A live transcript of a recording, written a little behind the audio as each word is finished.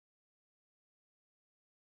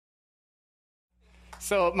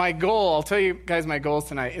So my goal, I'll tell you guys my goals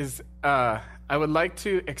tonight is I would like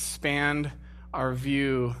to expand our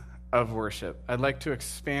view of worship. I'd like to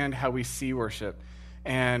expand how we see worship.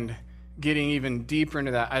 And getting even deeper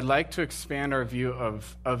into that, I'd like to expand our view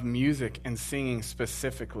of music and singing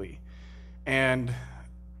specifically. And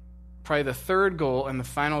probably the third goal and the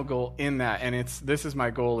final goal in that, and this is my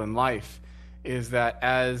goal in life, is that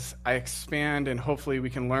as I expand and hopefully we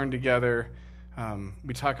can learn together,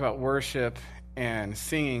 we talk about worship and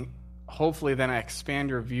singing, hopefully then I expand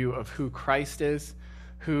your view of who Christ is,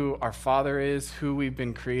 who our Father is, who we've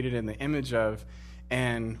been created in the image of,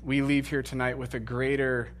 and we leave here tonight with a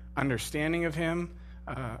greater understanding of him,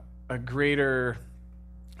 a greater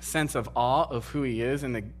sense of awe of who he is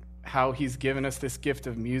and how he's given us this gift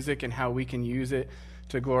of music and how we can use it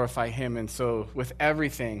to glorify him. And so with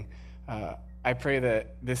everything, I pray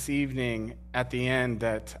that this evening at the end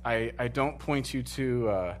that I don't point you to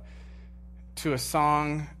a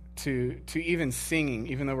song, to even singing,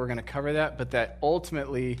 even though we're going to cover that, but that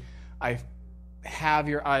ultimately I have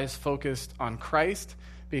your eyes focused on Christ,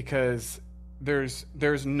 because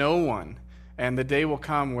there's no one, and the day will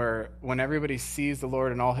come where when everybody sees the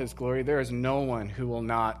Lord in all his glory, there is no one who will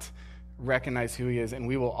not recognize who he is, and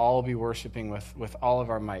we will all be worshiping with all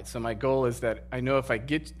of our might. So my goal is that I know if I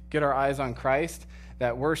get our eyes on Christ,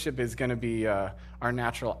 that worship is going to be our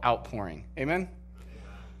natural outpouring. Amen?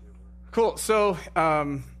 Cool. So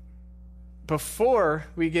before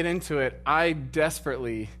we get into it, I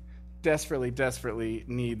desperately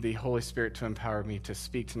need the Holy Spirit to empower me to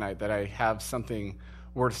speak tonight, that I have something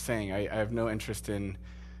worth saying. I have no interest in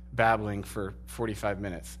babbling for 45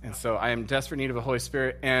 minutes. And so I am in desperate need of the Holy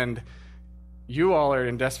Spirit, and you all are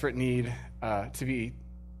in desperate need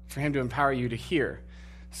for him to empower you to hear.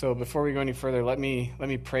 So before we go any further, let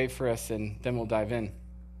me pray for us, and then we'll dive in.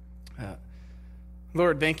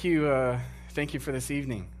 Lord, thank you for this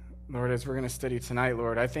evening. Lord, as we're going to study tonight,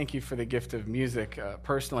 Lord, I thank you for the gift of music.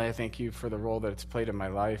 Personally, I thank you for the role that it's played in my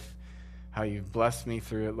life, how you've blessed me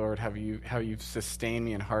through it, Lord, how you've sustained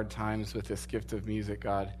me in hard times with this gift of music,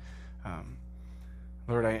 God.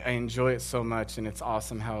 Lord, I enjoy it so much, and it's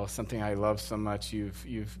awesome how something I love so much,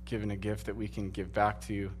 you've given a gift that we can give back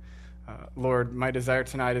to you. Lord, my desire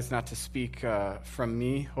tonight is not to speak from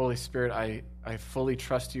me. Holy Spirit, I fully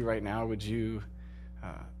trust you right now. Would you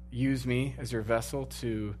use me as your vessel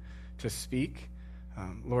to speak?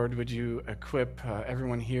 Lord, would you equip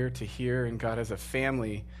everyone here to hear? And God, as a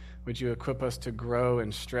family, would you equip us to grow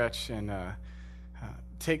and stretch and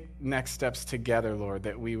take next steps together, Lord,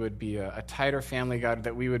 that we would be a tighter family, God,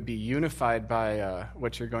 that we would be unified by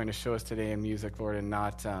what you're going to show us today in music, Lord, and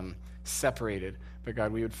not separated. But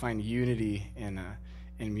God, we would find unity in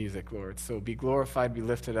music, Lord. So be glorified, be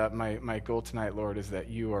lifted up. My goal tonight, Lord, is that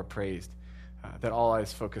you are praised, that all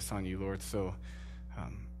eyes focus on you, Lord. So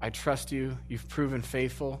I trust you. You've proven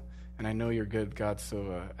faithful, and I know you're good, God.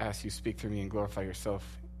 So I ask you speak through me and glorify yourself.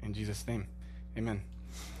 In Jesus' name, amen.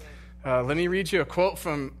 Let me read you a quote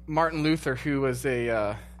from Martin Luther, who was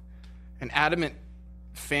an adamant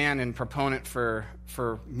fan and proponent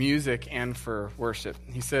for music and for worship.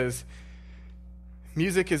 He says,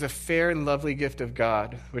 "Music is a fair and lovely gift of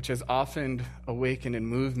God, which has often awakened and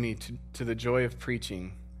moved me to the joy of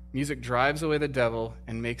preaching. Music drives away the devil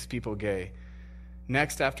and makes people gay.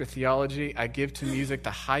 Next, after theology, I give to music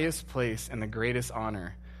the highest place and the greatest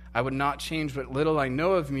honor. I would not change what little I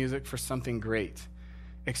know of music for something great.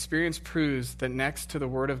 Experience proves that next to the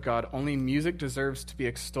Word of God, only music deserves to be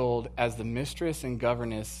extolled as the mistress and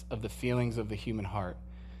governess of the feelings of the human heart.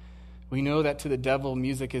 We know that to the devil,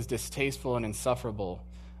 music is distasteful and insufferable.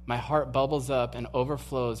 My heart bubbles up and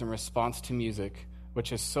overflows in response to music,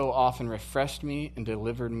 which has so often refreshed me and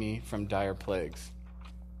delivered me from dire plagues."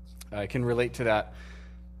 I can relate to that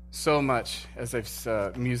so much, as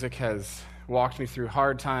music has walked me through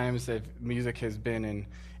hard times, music has been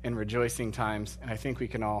in rejoicing times, and I think we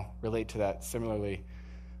can all relate to that similarly.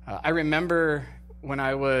 I remember when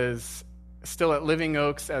I was still at Living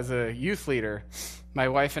Oaks as a youth leader, my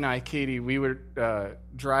wife and I, Katie, we were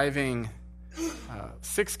driving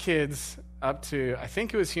 6 kids up to, I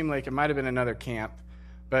think it was Hume Lake, it might have been another camp,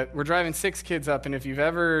 but we're driving 6 kids up, and if you've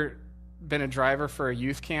ever been a driver for a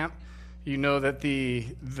youth camp, you know that the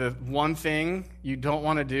one thing you don't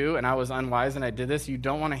want to do, and I was unwise and I did this, you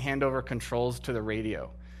don't want to hand over controls to the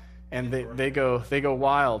radio. And they go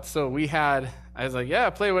wild. So I was like,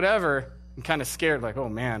 yeah, play whatever. I'm kind of scared, like, oh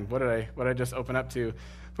man, what did I just open up to?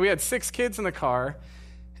 But we had 6 kids in the car,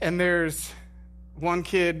 and there's one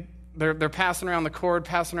kid, they're passing around the cord,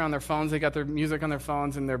 passing around their phones. They got their music on their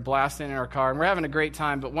phones, and they're blasting in our car. And we're having a great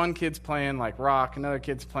time, but one kid's playing like rock, another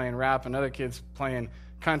kid's playing rap, another kid's playing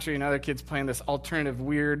country. Another kid's playing this alternative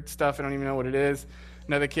weird stuff. I don't even know what it is.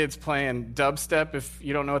 Another kid's playing dubstep, if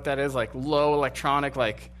you don't know what that is, like low electronic,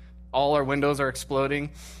 like all our windows are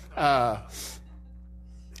exploding. And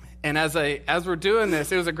as we're doing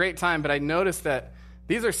this, it was a great time, but I noticed that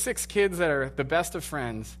these are 6 kids that are the best of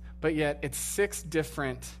friends, but yet it's 6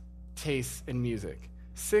 different tastes in music,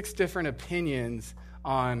 6 different opinions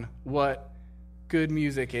on what good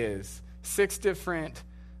music is, 6 different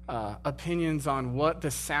opinions on what the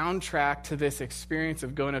soundtrack to this experience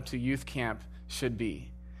of going up to youth camp should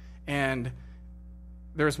be. And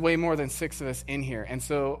there's way more than 6 of us in here. And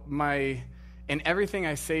so in everything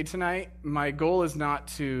I say tonight, my goal is not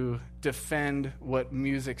to defend what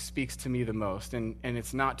music speaks to me the most, and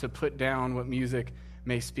it's not to put down what music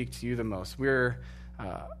may speak to you the most.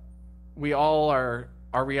 We all are,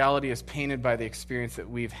 our reality is painted by the experience that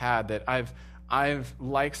we've had, that I've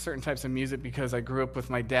liked certain types of music because I grew up with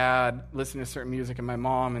my dad listening to certain music and my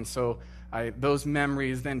mom, and so those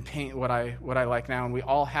memories then paint what I like now, and we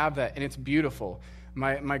all have that, and it's beautiful.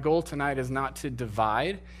 My goal tonight is not to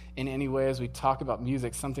divide in any way as we talk about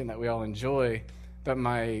music, something that we all enjoy, but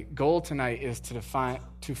my goal tonight is to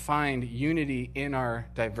find unity in our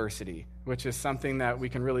diversity, which is something that we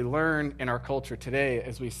can really learn in our culture today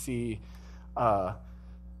as we see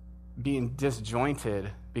being disjointed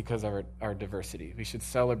because of our diversity. We should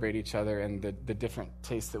celebrate each other and the different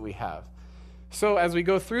tastes that we have. So as we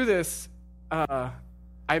go through this,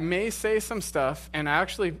 I may say some stuff, and I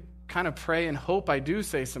actually kind of pray and hope I do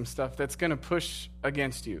say some stuff that's going to push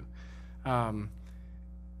against you.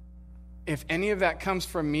 If any of that comes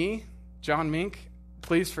from me, John Mink,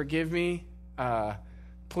 please forgive me.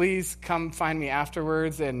 Please come find me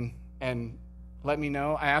afterwards and let me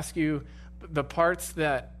know. I ask you, the parts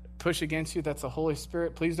that push against you, that's the Holy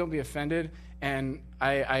Spirit, please don't be offended. And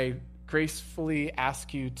I gracefully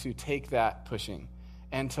ask you to take that pushing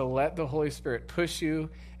and to let the Holy Spirit push you.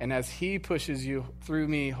 And as he pushes you through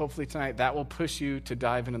me, hopefully tonight, that will push you to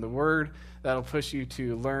dive into the Word. That'll push you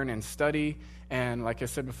to learn and study. And like I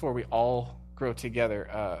said before, we all grow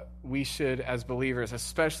together. We should, as believers,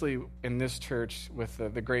 especially in this church with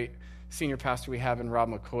the great senior pastor we have in Rob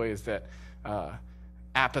McCoy, is that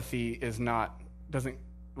apathy doesn't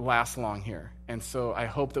last long here. And so I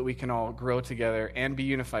hope that we can all grow together and be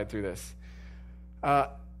unified through this.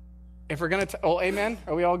 If we're going to, amen?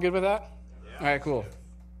 Are we all good with that? Yeah. All right, cool.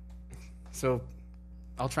 So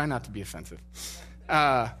I'll try not to be offensive.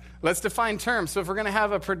 Let's define terms. So if we're going to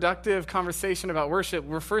have a productive conversation about worship,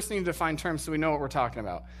 we're first need to define terms so we know what we're talking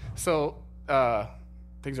about. So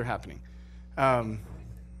things are happening.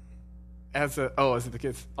 Is it the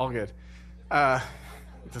kids? All good.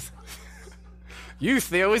 Youth,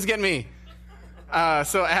 they always get me. We're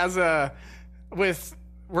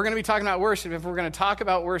going to be talking about worship. If we're going to talk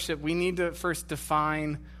about worship, we need to first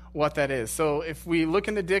define what that is. So if we look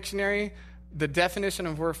in the dictionary, the definition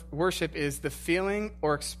of worship is the feeling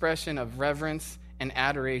or expression of reverence and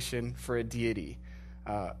adoration for a deity.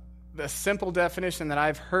 The simple definition that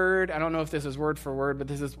I've heard, I don't know if this is word for word, but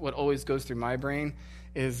this is what always goes through my brain,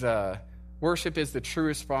 is worship is the true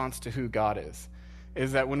response to who God is.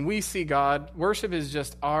 Is that when we see God, worship is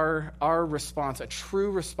just our response, a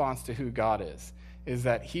true response to who God is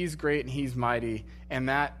that he's great and he's mighty, and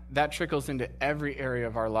that trickles into every area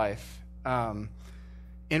of our life.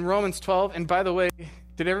 In Romans 12, and by the way,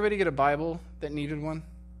 did everybody get a Bible that needed one?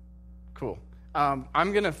 Cool.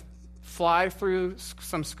 I'm going to fly through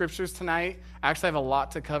some scriptures tonight. I actually have a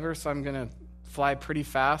lot to cover, so I'm going to fly pretty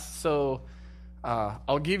fast. So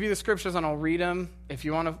I'll give you the scriptures and I'll read them. If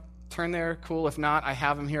you want to turn there, cool. If not, I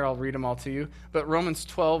have them here. I'll read them all to you. But Romans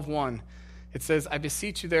 12:1. It says, I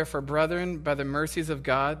beseech you therefore, brethren, by the mercies of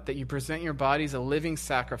God, that you present your bodies a living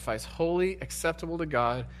sacrifice, holy, acceptable to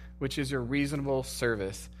God, which is your reasonable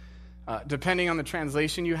service. Depending on the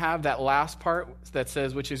translation you have, that last part that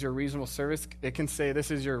says, which is your reasonable service, it can say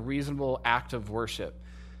this is your reasonable act of worship.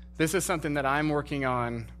 This is something that I'm working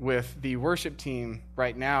on with the worship team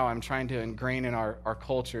right now. I'm trying to ingrain in our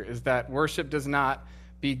culture, is that worship does not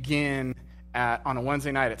begin on a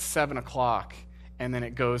Wednesday night at 7 o'clock, and then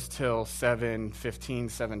it goes till 7:15,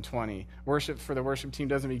 7:20. Worship for the worship team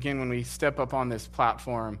doesn't begin when we step up on this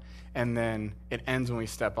platform, and then it ends when we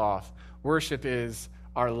step off. Worship is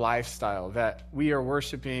our lifestyle, that we are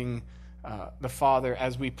worshiping the Father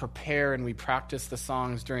as we prepare and we practice the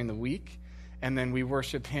songs during the week, and then we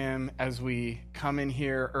worship him as we come in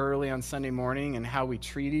here early on Sunday morning, and how we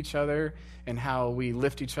treat each other and how we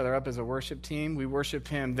lift each other up as a worship team. We worship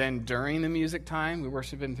him then during the music time. We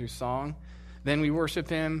worship him through song. Then we worship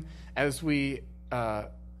him as we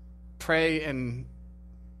pray and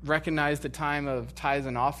recognize the time of tithes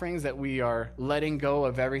and offerings, that we are letting go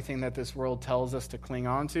of everything that this world tells us to cling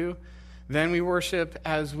on to. Then we worship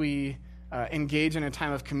as we engage in a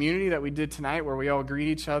time of community that we did tonight, where we all greet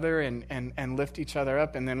each other and lift each other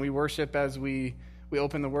up. And then we worship as we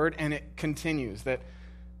open the Word, and it continues. That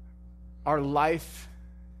our life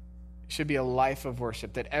should be a life of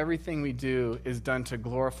worship, that everything we do is done to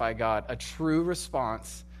glorify God, a true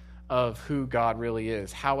response of who God really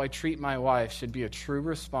is. How I treat my wife should be a true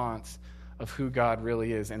response of who God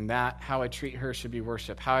really is, and that how I treat her should be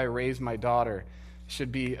worship. How I raise my daughter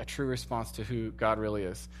should be a true response to who God really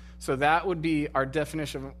is. So that would be our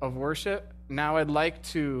definition of worship. Now I'd like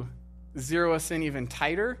to zero us in even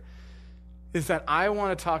tighter, is that I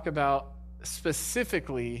want to talk about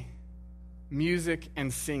specifically music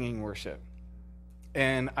and singing worship.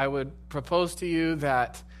 And I would propose to you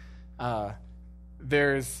that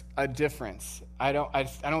there's a difference. I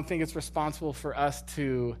don't think it's responsible for us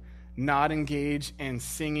to not engage in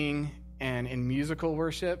singing and in musical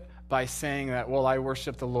worship by saying that, well, I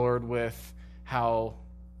worship the Lord with how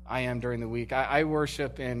I am during the week. I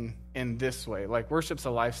worship in this way. Like, worship's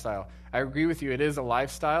a lifestyle. I agree with you, it is a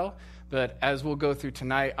lifestyle, but as we'll go through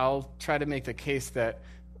tonight, I'll try to make the case that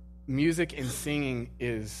music and singing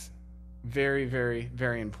is very, very,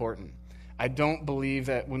 very important. I don't believe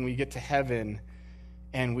that when we get to heaven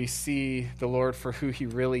and we see the Lord for who he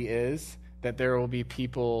really is, that there will be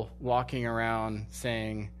people walking around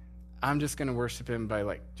saying, I'm just going to worship him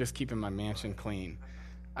by just keeping my mansion clean.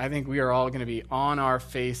 I think we are all going to be on our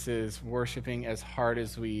faces worshiping as hard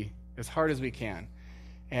as we can.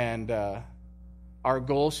 And our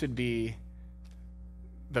goal should be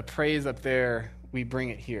the praise up there, we bring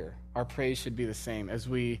it here. Our praise should be the same. As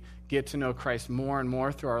we get to know Christ more and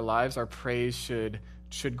more through our lives, our praise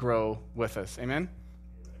should grow with us. Amen?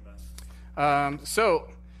 So,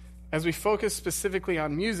 as we focus specifically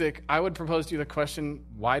on music, I would propose to you the question,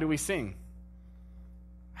 why do we sing?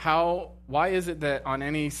 Why is it that on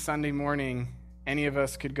any Sunday morning, any of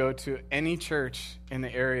us could go to any church in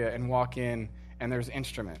the area and walk in and there's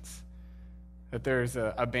instruments, that there's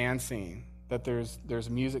a band singing, that there's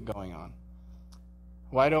music going on?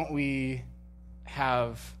 Why don't we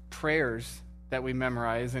have prayers that we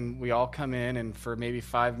memorize and we all come in and for maybe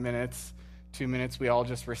 5 minutes, 2 minutes, we all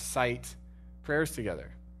just recite prayers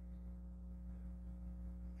together?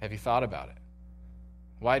 Have you thought about it?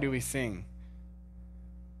 Why do we sing?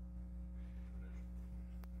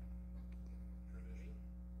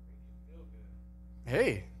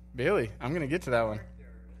 Hey, Bailey, I'm going to get to that one.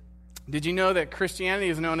 Did you know that Christianity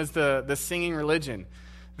is known as the singing religion?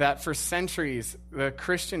 That for centuries, the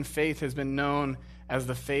Christian faith has been known as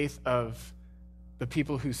the faith of the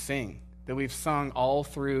people who sing, that we've sung all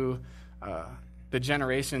through the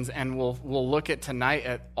generations, and we'll look at tonight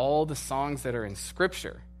at all the songs that are in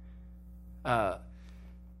Scripture. We're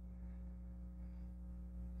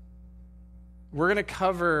going to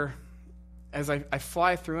cover, as I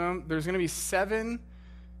fly through them, there's going to be 7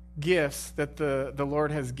 gifts that the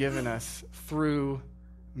Lord has given us through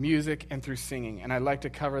music and through singing, and I'd like to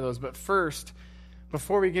cover those. But first,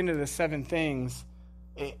 before we get into the 7 things,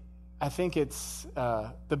 I think it's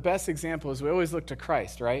the best example is we always look to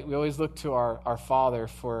Christ, right? We always look to our Father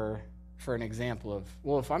for an example of,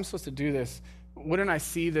 well, if I'm supposed to do this, wouldn't I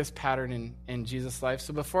see this pattern in Jesus' life?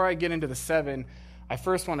 So before I get into the 7, I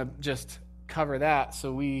first want to just cover that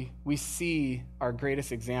so we see our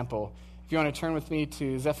greatest example. If you want to turn with me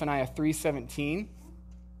to Zephaniah 3:17.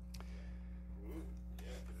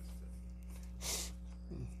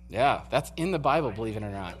 Yeah, that's in the Bible, believe it or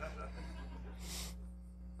not.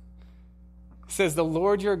 It says, the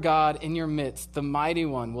Lord your God in your midst, the mighty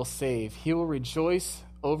one, will save. He will rejoice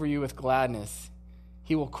over you with gladness.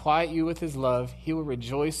 He will quiet you with his love. He will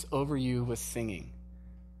rejoice over you with singing.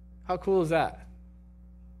 How cool is that?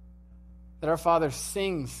 That our Father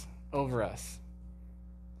sings over us.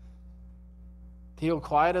 He will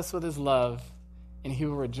quiet us with his love, and he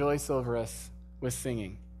will rejoice over us with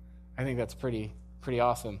singing. I think that's pretty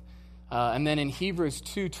awesome. And then in Hebrews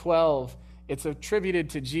 2:12, it's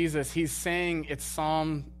attributed to Jesus. He's saying, it's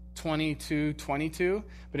Psalm 22:22,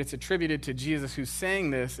 but it's attributed to Jesus who's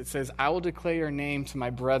saying this. It says, I will declare your name to my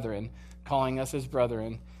brethren, calling us as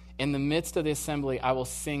brethren. In the midst of the assembly, I will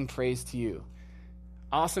sing praise to you.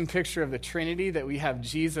 Awesome picture of the Trinity, that we have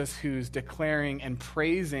Jesus who's declaring and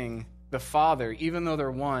praising the Father. Even though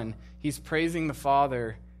they're one, he's praising the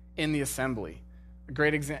Father in the assembly. A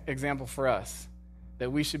great example for us,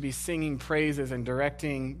 that we should be singing praises and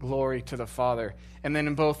directing glory to the Father. And then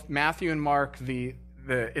in both Matthew and Mark,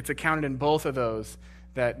 it's accounted in both of those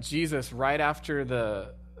that Jesus, right after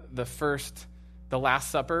the first the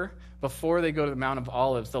Last Supper, before they go to the Mount of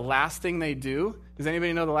Olives, the last thing they do, does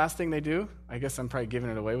anybody know the last thing they do? I guess I'm probably giving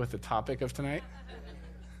it away with the topic of tonight.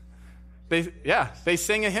 They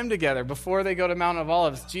sing a hymn together before they go to Mount of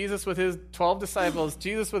Olives. Jesus with his 12 disciples,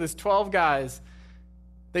 Jesus with his 12 guys,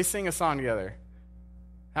 they sing a song together.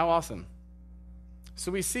 How awesome.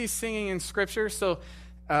 So we see singing in Scripture. So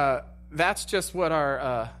that's just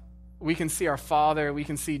what we can see our Father, we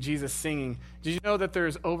can see Jesus singing. Did you know that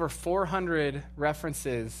there's over 400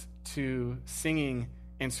 references to singing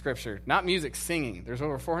in Scripture? Not music, singing. There's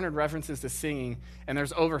over 400 references to singing, and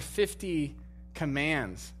there's over 50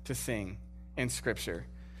 commands to sing in Scripture.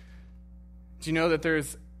 Do you know that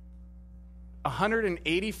there's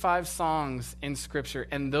 185 songs in Scripture,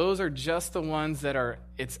 and those are just the ones that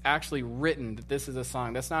it's actually written that this is a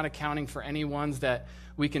song. That's not accounting for any ones that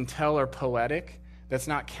we can tell are poetic. That's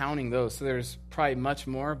not counting those. So there's probably much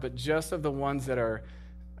more, but just of the ones that are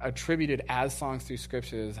attributed as songs through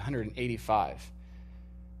Scripture, there's 185.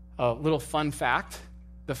 A little fun fact,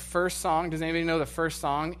 the first song, does anybody know the first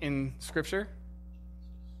song in Scripture?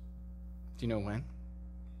 Do you know when? In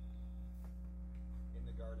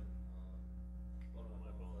the garden, one of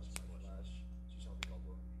my bones, my flesh, she shall be called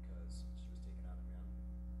woman because she was taken out of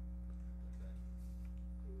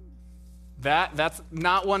man. That's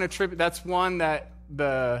not one attribute. That's one that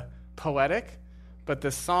the poetic, but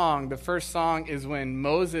the song, the first song is when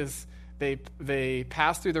Moses, they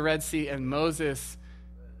pass through the Red Sea, and Moses,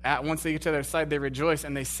 once they get to their side, they rejoice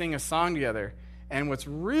and they sing a song together. And what's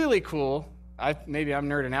really cool, maybe I'm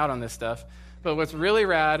nerding out on this stuff, but what's really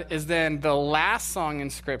rad is then the last song in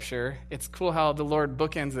Scripture. It's cool how the Lord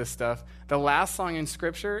bookends this stuff. The last song in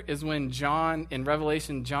Scripture is when in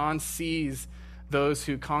Revelation, John sees those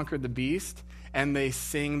who conquered the beast, and they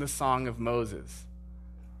sing the song of Moses.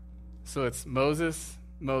 So it's Moses,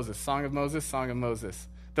 Moses, Song of Moses, Song of Moses.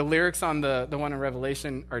 The lyrics on the one in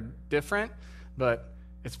Revelation are different, but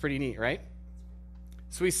it's pretty neat, right?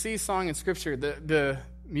 So we see song in Scripture. The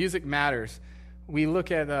music matters. We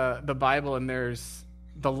look at the Bible, and there's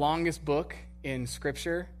the longest book in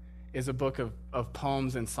Scripture is a book of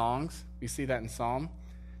poems and songs. We see that in Psalm.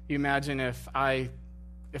 You imagine if I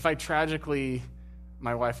tragically,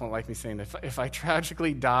 my wife won't like me saying this, if I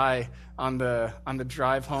tragically die on the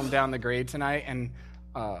drive home down the grade tonight, and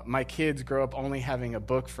my kids grow up only having a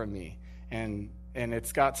book from me, and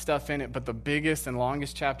it's got stuff in it, but the biggest and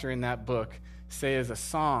longest chapter in that book, say, is a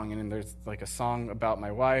song, and then there's like a song about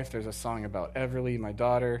my wife, there's a song about Everly, my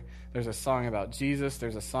daughter, there's a song about Jesus,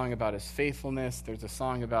 there's a song about his faithfulness, there's a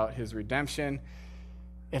song about his redemption.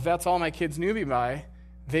 If that's all my kids knew me by,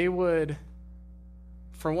 they would,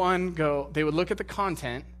 for one, they would look at the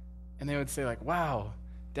content, and they would say like, wow,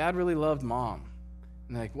 Dad really loved Mom.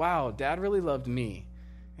 And they're like, wow, Dad really loved me.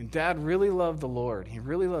 And Dad really loved the Lord. He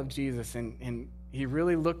really loved Jesus, and he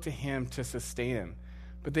really looked to him to sustain him.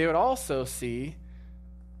 But they would also see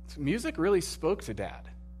music really spoke to Dad.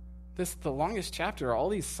 The longest chapter, all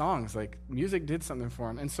these songs, like music did something for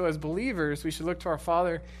him. And so as believers, we should look to our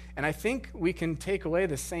Father, and I think we can take away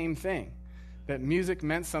the same thing, that music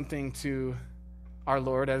meant something to our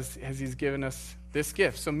Lord as he's given us this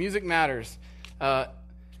gift. So music matters.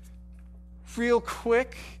 Real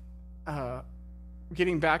quick,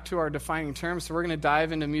 getting back to our defining terms, so we're going to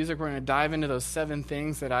dive into music. We're going to dive into those 7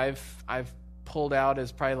 things that I've pulled out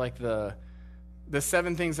as probably like the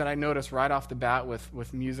 7 things that I noticed right off the bat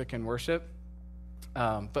with music and worship.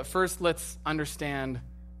 But first, let's understand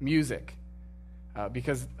music,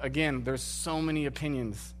 because again, there's so many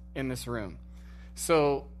opinions in this room.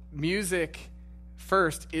 So music,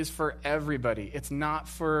 first, is for everybody. It's not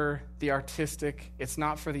for the artistic. It's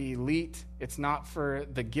not for the elite. It's not for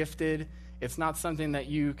the gifted. It's not something that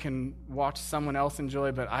you can watch someone else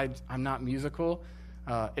enjoy, but I'm not musical.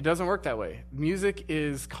 It doesn't work that way. Music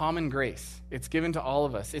is common grace. It's given to all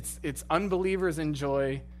of us. It's unbelievers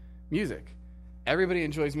enjoy music. Everybody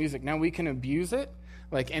enjoys music. Now, we can abuse it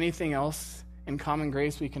like anything else in common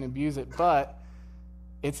grace. We can abuse it, but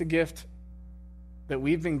it's a gift that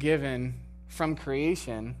we've been given from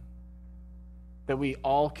creation that we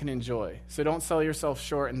all can enjoy. So don't sell yourself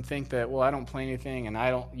short and think that, well, I don't play anything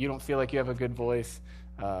and you don't feel like you have a good voice.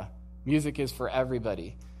 Music is for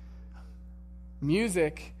everybody.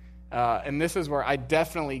 Music, and this is where I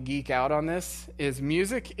definitely geek out on this, is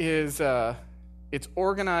music is it's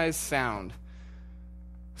organized sound.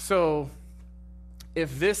 So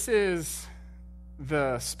if this is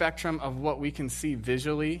the spectrum of what we can see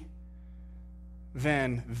visually,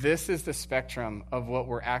 then this is the spectrum of what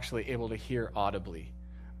we're actually able to hear audibly.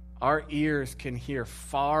 Our ears can hear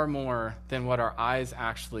far more than what our eyes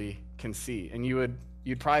actually can see. And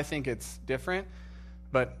you'd probably think it's different,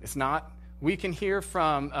 but it's not. We can hear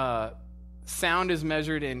from, sound is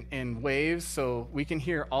measured in waves, so we can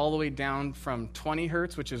hear all the way down from 20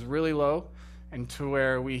 hertz, which is really low, and to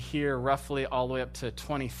where we hear roughly all the way up to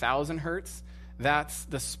 20,000 hertz. That's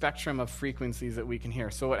the spectrum of frequencies that we can hear.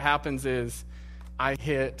 So what happens is let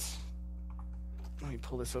me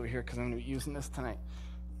pull this over here because I'm going to be using this tonight.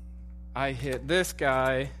 I hit this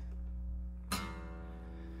guy.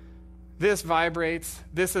 This vibrates.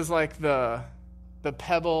 This is like the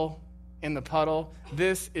pebble in the puddle.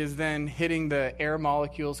 This is then hitting the air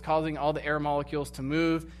molecules, causing all the air molecules to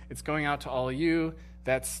move. It's going out to all of you.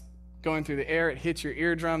 That's going through the air. It hits your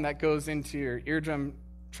eardrum. That goes into your eardrum,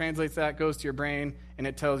 translates that, goes to your brain, and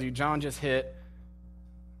it tells you, John just hit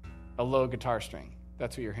a low guitar string.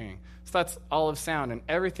 That's what you're hearing. So that's all of sound, and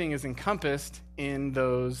everything is encompassed in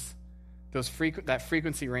that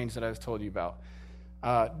frequency range that I was told you about.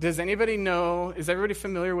 Does anybody know, is everybody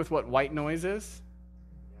familiar with what white noise is?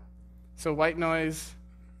 So white noise,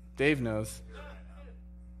 Dave knows.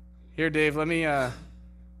 Here, Dave, let me, if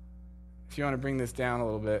you want to bring this down a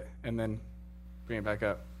little bit and then bring it back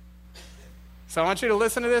up. So I want you to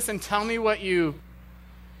listen to this and tell me what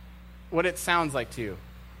it sounds like to you.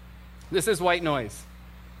 This is white noise.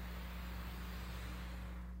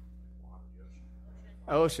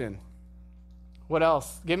 Ocean. What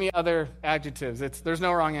else? Give me other adjectives. There's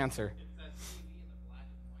no wrong answer.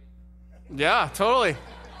 Yeah, totally.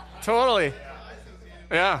 Totally.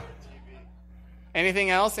 Yeah.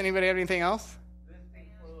 Anything else? Anybody have anything else?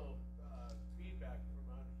 Feedback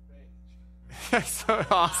from outer space. So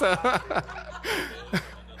awesome.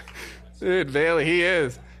 Dude, Bailey, he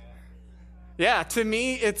is. Yeah, to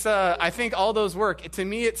me, it's, I think all those work. To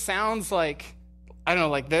me, it sounds like, I don't know,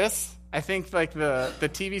 like this. I think like the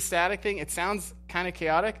TV static thing, it sounds kind of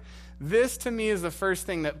chaotic. This, to me, is the first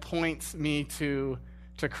thing that points me to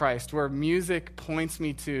Christ, where music points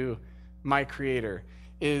me to my Creator,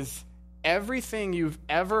 is everything you've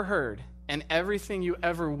ever heard and everything you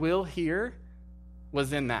ever will hear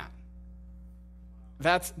was in that.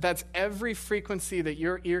 That's every frequency that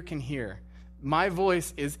your ear can hear. My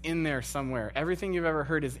voice is in there somewhere. Everything you've ever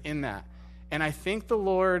heard is in that. And I think the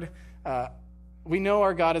Lord, we know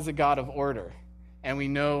our God is a God of order, and we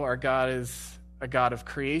know our God is a God of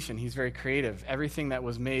creation. He's very creative. Everything that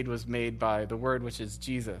was made by the Word, which is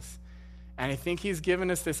Jesus. And I think he's given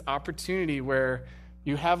us this opportunity where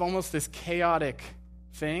you have almost this chaotic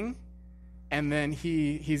thing, and then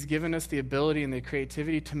he's given us the ability and the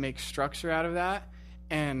creativity to make structure out of that.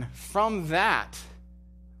 And from that,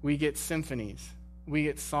 we get symphonies, we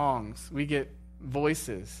get songs, we get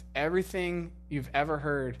voices. Everything you've ever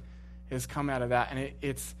heard has come out of that. And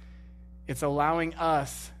it's allowing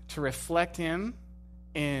us to reflect him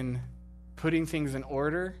in putting things in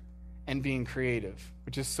order and being creative,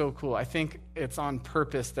 which is so cool. I think it's on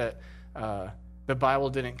purpose that the Bible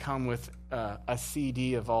didn't come with a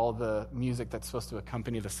CD of all the music that's supposed to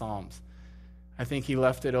accompany the Psalms. I think he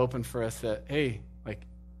left it open for us that, hey, like,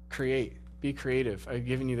 create, be creative. I've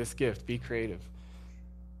given you this gift, be creative.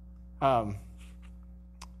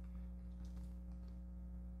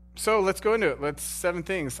 So let's go into it. Let's 7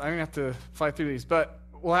 things. I'm going to have to fly through these, but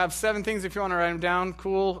we'll have 7 things. If you want to write them down,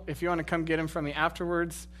 cool. If you want to come get them from me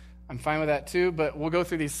afterwards, I'm fine with that too, but we'll go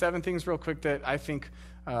through these 7 things real quick that I think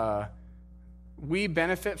we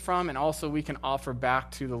benefit from and also we can offer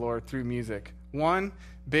back to the Lord through music. 1,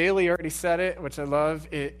 Bailey already said it, which I love.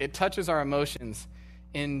 It touches our emotions.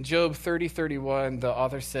 In Job 30:31, the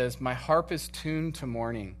author says, "My harp is tuned to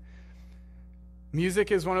mourning."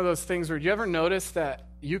 Music is one of those things where you ever notice that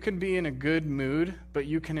you can be in a good mood, but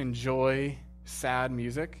you can enjoy sad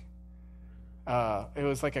music? It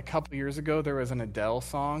was like a couple years ago, there was an Adele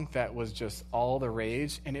song that was just all the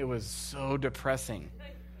rage, and it was so depressing.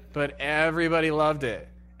 But everybody loved it.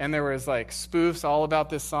 And there was like spoofs all about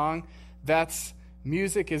this song.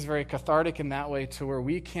 Music is very cathartic in that way to where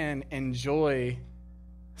we can enjoy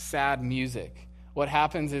sad music. What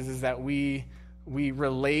happens is that we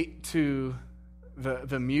relate to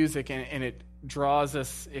the music and it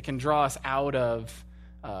can draw us out of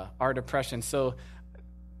our depression. So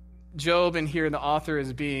Job, and here the author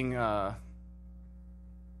is being,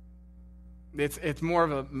 it's more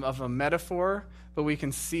of a metaphor, but we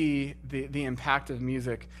can see the impact of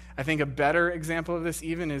music. I think a better example of this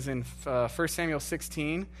even is in 1 Samuel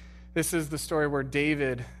 16. This is the story where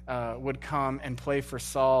David would come and play for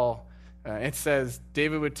Saul. It says,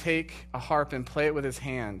 David would take a harp and play it with his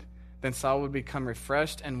hand. Then Saul would become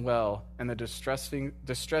refreshed and well, and the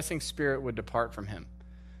distressing spirit would depart from him.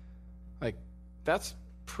 Like, that's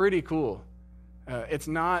pretty cool. It's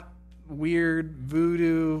not weird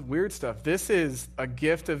voodoo, weird stuff. This is a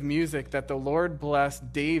gift of music that the Lord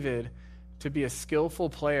blessed David to be a skillful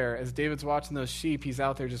player. As David's watching those sheep, he's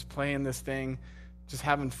out there just playing this thing, just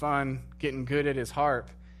having fun, getting good at his harp.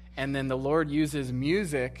 And then the Lord uses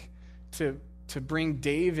music to bring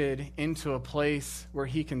David into a place where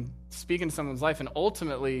he can speak into someone's life. And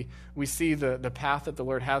ultimately, we see the path that the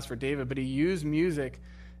Lord has for David. But he used music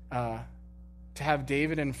to have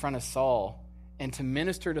David in front of Saul and to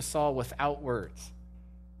minister to Saul without words.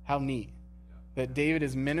 How neat that David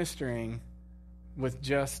is ministering with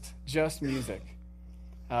just music.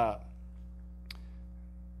 I'll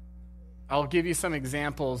give you some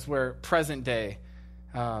examples where present day,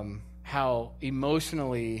 how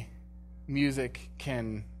emotionally music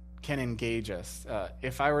can engage us.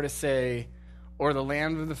 If I were to say, "Or the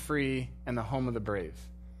land of the free and the home of the brave,"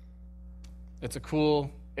 it's a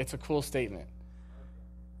cool statement.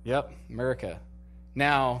 Yep, America.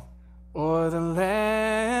 Now, "Or the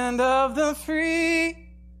land of the free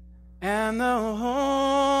and the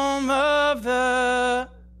home of the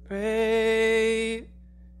brave,"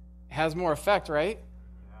 has more effect, right?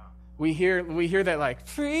 Yeah. We hear that like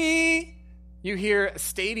free. You hear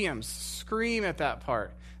stadiums scream at that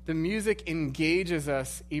part. The music engages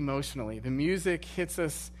us emotionally. The music hits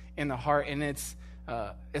us in the heart, and it's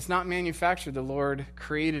not manufactured. The Lord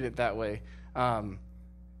created it that way.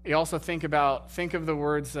 You also think of the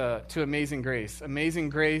words to Amazing Grace. Amazing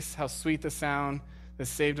grace, how sweet the sound that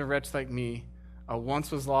saved a wretch like me. I once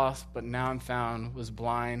was lost, but now I'm found. Was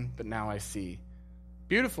blind, but now I see.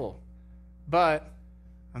 Beautiful. But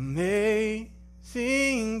amazing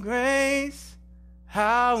grace,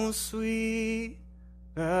 how sweet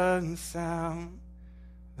the sound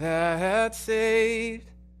that saved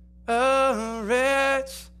a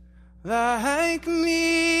wretch like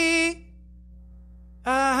me.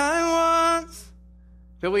 I once.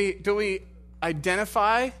 Do we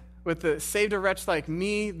identify with the saved a wretch like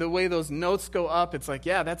me? The way those notes go up, it's like,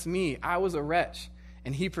 yeah, that's me. I was a wretch,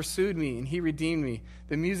 and he pursued me, and he redeemed me.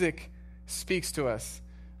 The music speaks to us.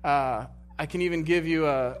 I can even give you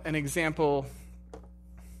an example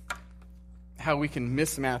how we can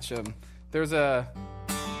mismatch them.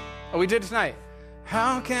 We did tonight.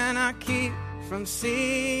 How can I keep from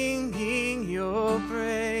singing your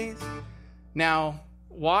praise? Now,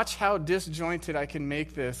 watch how disjointed I can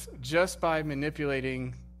make this just by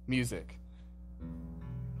manipulating music.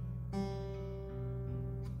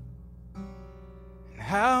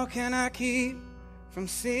 How can I keep from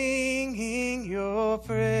singing your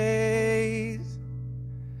praise?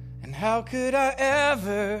 And how could I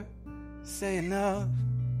ever say enough?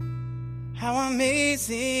 How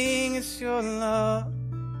amazing is your love?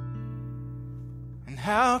 And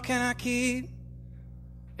how can I keep?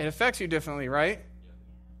 It affects you differently, right?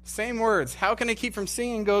 Same words. How can I keep from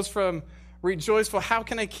singing goes from rejoiceful. How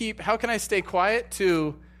can I stay quiet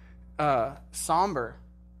to somber,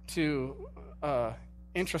 to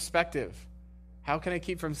introspective? How can I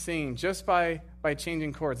keep from singing? Just by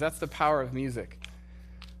changing chords. That's the power of music.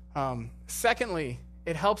 Secondly,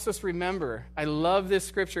 it helps us remember. I love this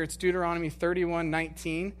scripture. It's Deuteronomy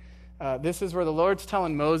 31:19. This is where the Lord's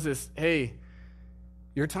telling Moses, hey,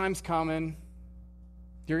 your time's coming.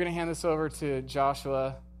 You're going to hand this over to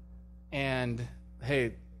Joshua. And,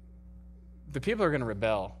 hey, the people are going to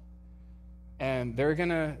rebel. And they're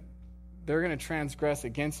going to transgress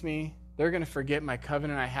against me. They're going to forget my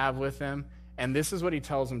covenant I have with them. And this is what he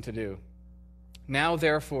tells them to do. Now,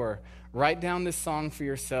 therefore, write down this song for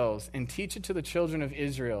yourselves and teach it to the children of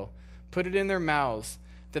Israel. Put it in their mouths,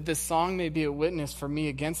 that this song may be a witness for me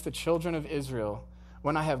against the children of Israel,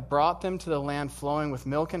 when I have brought them to the land flowing with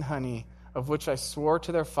milk and honey, of which I swore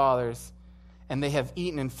to their fathers, and they have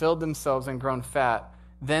eaten and filled themselves and grown fat.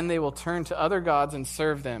 Then they will turn to other gods and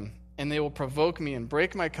serve them, and they will provoke me and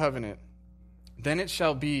break my covenant. Then it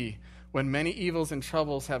shall be, when many evils and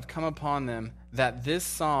troubles have come upon them, that this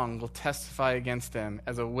song will testify against them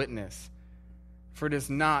as a witness. For it is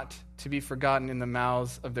not to be forgotten in the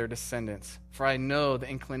mouths of their descendants. For I know the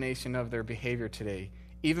inclination of their behavior today,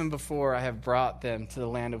 even before I have brought them to the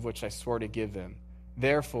land of which I swore to give them.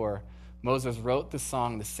 Therefore, Moses wrote the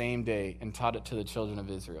song the same day and taught it to the children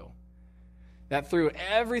of Israel. That through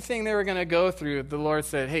everything they were going to go through, the Lord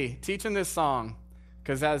said, hey, teach them this song,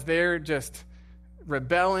 because as they're just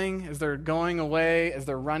rebelling, as they're going away, as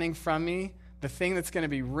they're running from me, the thing that's going to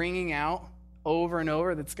be ringing out over and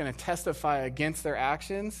over that's going to testify against their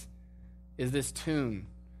actions is this tune.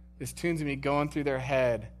 This tune's going to be going through their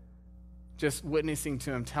head, just witnessing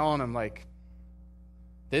to him, telling them, like,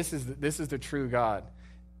 this is the true God.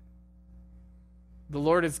 The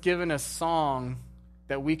Lord has given us song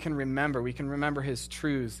that we can remember. We can remember his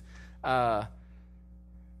truths.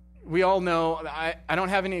 we all know, I don't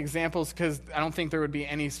have any examples because I don't think there would be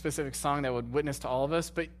any specific song that would witness to all of us,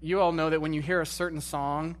 but you all know that when you hear a certain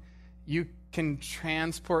song, you can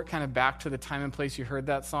transport kind of back to the time and place you heard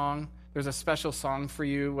that song. There's a special song for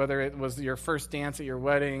you, whether it was your first dance at your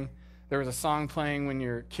wedding, there was a song playing when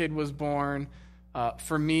your kid was born.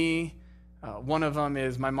 For me, one of them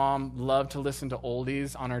is my mom loved to listen to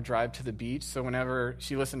oldies on our drive to the beach, so whenever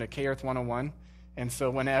she listened to K-Earth 101, and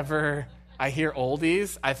so whenever I hear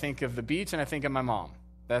oldies, I think of the beach and I think of my mom.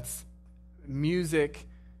 That's music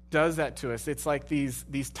does that to us. It's like these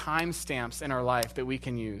time stamps in our life that we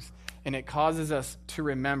can use, and it causes us to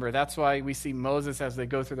remember. That's why we see Moses as they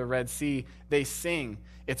go through the Red Sea, they sing.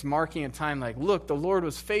 It's marking a time like, look, the Lord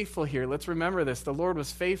was faithful here. Let's remember this. The Lord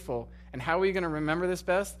was faithful. And how are we going to remember this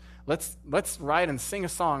best? Let's write and sing a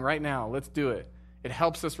song right now. Let's do it. It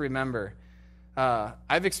helps us remember.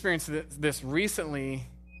 I've experienced this recently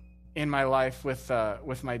in my life with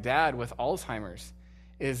my dad with Alzheimer's,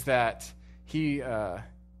 is that he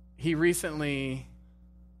recently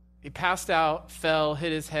passed out, fell,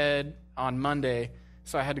 hit his head on Monday,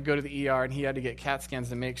 so I had to go to the ER and he had to get CAT scans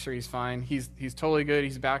to make sure he's fine. He's totally good.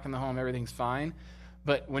 He's back in the home. Everything's fine.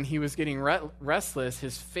 But when he was getting restless,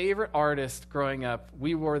 his favorite artist growing up,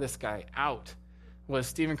 we wore this guy out, was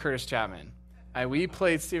Stephen Curtis Chapman. We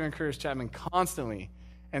played Stephen Curtis Chapman constantly.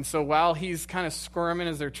 And so while he's kind of squirming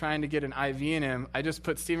as they're trying to get an IV in him, I just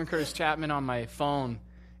put Stephen Curtis Chapman on my phone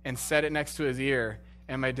and set it next to his ear.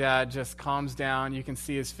 And my dad just calms down. You can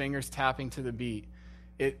see his fingers tapping to the beat.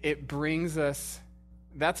 It brings us,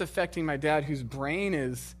 that's affecting my dad, whose brain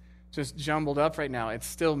is just jumbled up right now. It's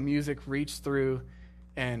still music reached through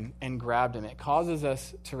and grabbed him. It causes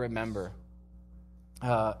us to remember.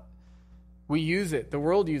 We use it. The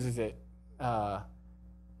world uses it. Da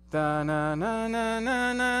na na na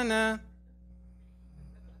na na na.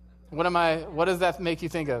 What does that make you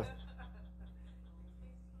think of?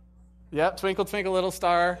 Yep, Twinkle Twinkle Little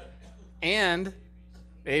Star and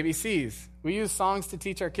ABCs. We use songs to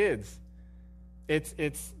teach our kids. It's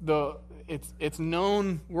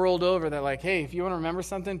known world over that, like, hey, if you want to remember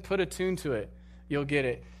something, put a tune to it. You'll get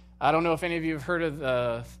it. I don't know if any of you have heard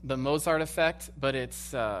of the Mozart effect, but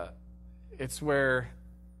it's where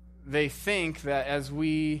they think that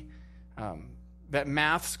that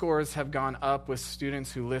math scores have gone up with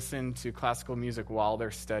students who listen to classical music while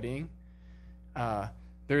they're studying.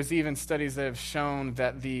 There's even studies that have shown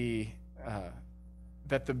that the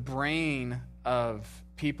brain of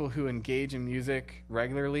people who engage in music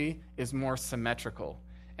regularly is more symmetrical.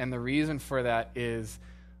 And the reason for that is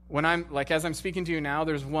as I'm speaking to you now,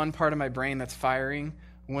 there's one part of my brain that's firing.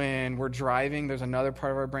 When we're driving, there's another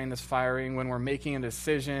part of our brain that's firing. When we're making a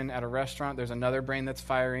decision at a restaurant, there's another brain that's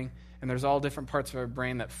firing. And there's all different parts of our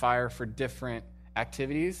brain that fire for different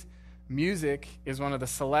activities. Music is one of the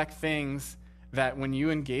select things that when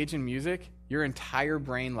you engage in music, your entire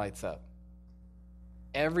brain lights up.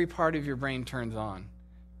 Every part of your brain turns on.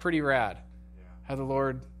 Pretty rad how the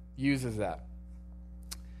Lord uses that.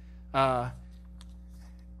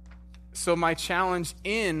 So my challenge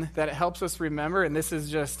in that it helps us remember, and this is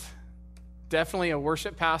just definitely a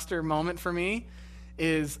worship pastor moment for me,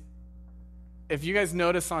 is if you guys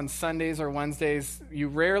notice on Sundays or Wednesdays, you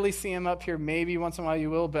rarely see him up here. Maybe once in a while you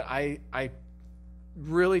will, but I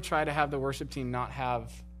really try to have the worship team not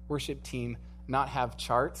have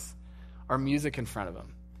charts or music in front of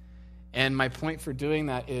them. And my point for doing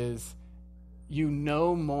that is you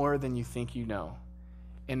know more than you think you know.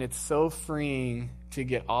 And it's so freeing to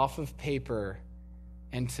get off of paper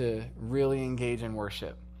and to really engage in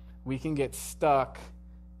worship. We can get stuck.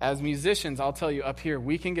 As musicians, I'll tell you up here,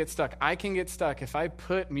 we can get stuck. I can get stuck. If I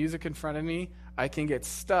put music in front of me, I can get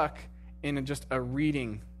stuck in just a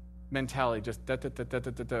reading mentality. Just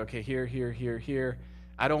da-da-da-da-da-da. Okay, here.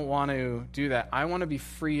 I don't want to do that. I want to be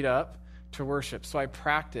freed up to worship. So I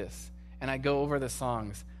practice and I go over the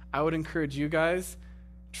songs. I would encourage you guys,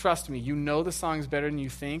 trust me, you know the songs better than you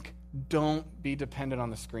think. Don't be dependent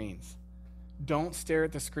on the screens. Don't stare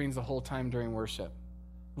at the screens the whole time during worship.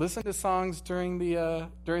 Listen to songs during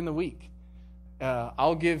the week.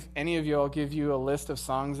 I'll give you a list of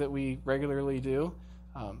songs that we regularly do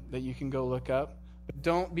that you can go look up. But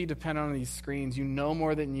don't be dependent on these screens. You know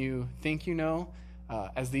more than you think you know.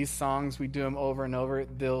 As these songs, we do them over and over,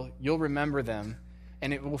 you'll remember them,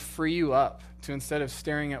 and it will free you up to, instead of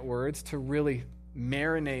staring at words, to really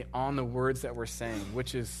marinate on the words that we're saying,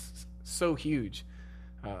 which is so huge.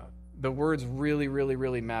 The words really, really,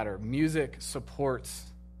 really matter. Music supports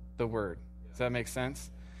the word. Does that make sense?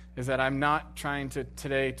 Is that I'm not trying to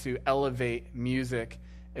today to elevate music,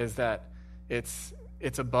 is that it's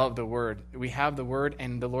it's above the word. We have the word,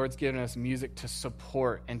 and the Lord's given us music to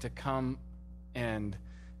support and to come and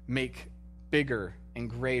make bigger and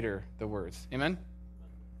greater the words. Amen?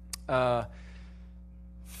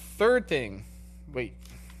 Third thing. Wait,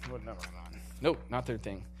 what number am I on? Nope, not third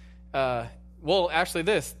thing. Well, actually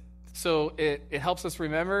this. So it helps us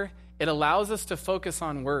remember. It allows us to focus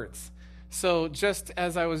on words. So just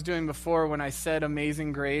as I was doing before when I said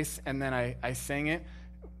Amazing Grace and then I sang it,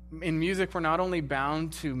 in music we're not only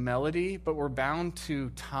bound to melody, but we're bound to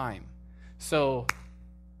time. So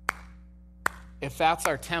if that's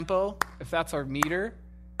our tempo, if that's our meter,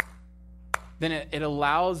 then it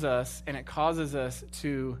allows us and it causes us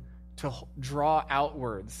to draw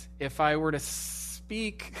outwards. If I were to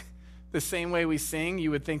speak the same way we sing,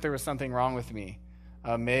 you would think there was something wrong with me.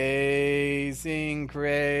 Amazing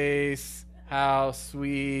grace, how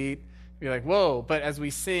sweet. You're like, whoa. But as we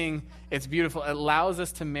sing, it's beautiful. It allows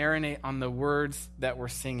us to marinate on the words that we're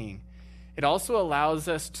singing. It also allows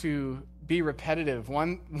us to be repetitive.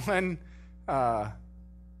 One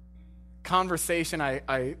conversation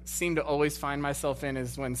I seem to always find myself in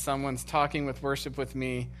is when someone's talking with worship with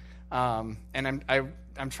me, and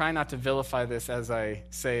I'm trying not to vilify this as I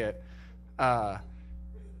say it,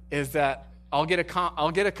 is that I'll get a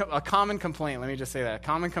common complaint. Let me just say that a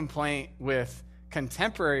common complaint with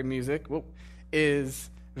contemporary music is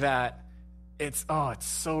that it's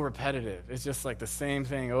so repetitive. It's just like the same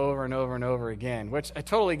thing over and over and over again, which I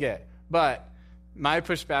totally get. But my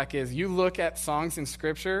pushback is you look at songs in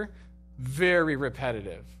Scripture, very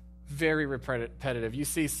repetitive, very repetitive. You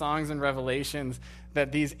see songs in Revelations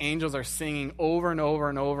that these angels are singing over and over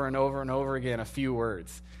and over and over and over again a few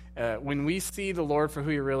words. When we see the Lord for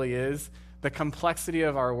who he really is, the complexity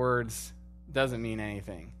of our words doesn't mean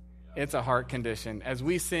anything. It's a heart condition. As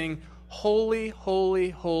we sing, holy, holy,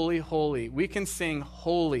 holy, holy, we can sing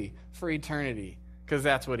holy for eternity because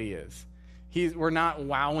that's what he is. We're not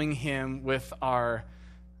wowing him with our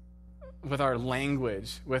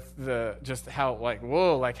language, with the just how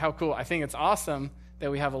how cool. I think it's awesome that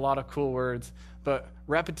we have a lot of cool words, but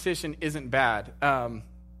repetition isn't bad.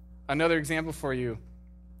 Another example for you,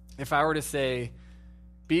 if I were to say,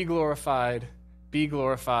 be glorified, be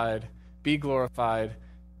glorified, be glorified,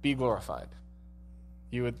 be glorified,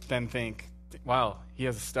 you would then think, wow, he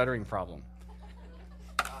has a stuttering problem.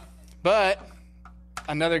 But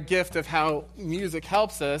another gift of how music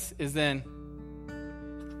helps us is then,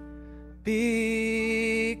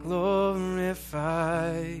 be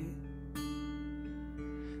glorified,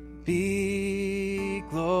 be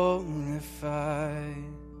glorified,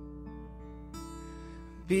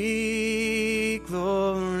 be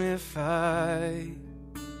glorified,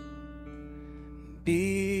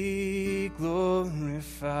 be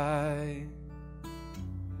glorified,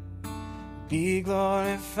 be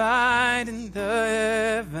glorified in the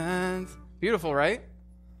heavens. Beautiful, right?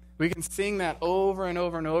 We can sing that over and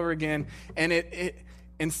over and over again, and it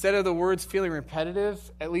instead of the words feeling repetitive,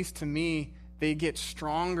 at least to me, they get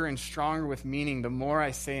stronger and stronger with meaning the more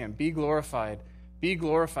I say them. Be glorified, be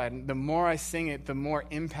glorified. And the more I sing it, the more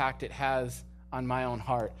impact it has on my own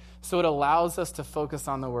heart. So it allows us to focus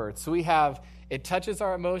on the words. So it touches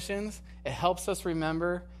our emotions, it helps us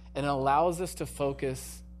remember, and it allows us to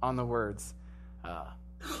focus on the words.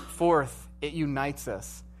 Fourth, it unites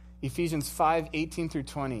us. Ephesians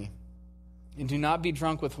 5:18-20. And do not be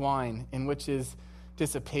drunk with wine, in which is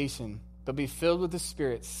dissipation, but be filled with the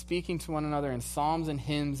Spirit, speaking to one another in psalms and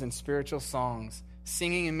hymns and spiritual songs,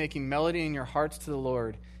 singing and making melody in your hearts to the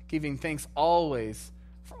Lord, giving thanks always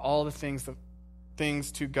for all the things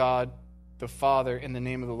to God the Father in the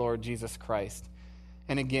name of the Lord Jesus Christ.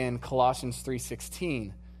 And again, Colossians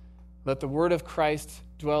 3:16. Let the word of Christ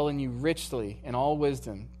dwell in you richly in all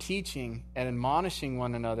wisdom, teaching and admonishing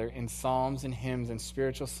one another in psalms and hymns and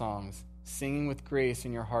spiritual songs, singing with grace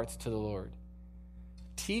in your hearts to the Lord.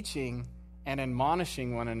 Teaching and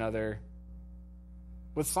admonishing one another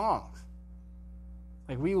with songs.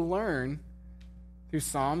 Like we learn through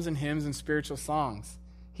psalms and hymns and spiritual songs.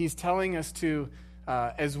 He's telling us to,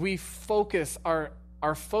 as we focus, our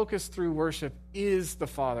focus through worship is the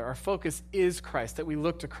Father. Our focus is Christ, that we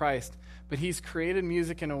look to Christ. But he's created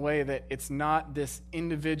music in a way that it's not this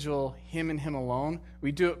individual him and him alone.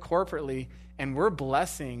 We do it corporately, and we're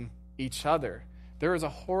blessing each other. There is a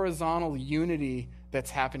horizontal unity that's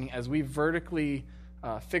happening as we vertically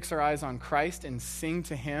fix our eyes on Christ and sing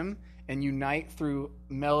to him and unite through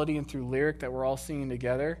melody and through lyric that we're all singing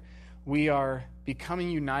together. We are becoming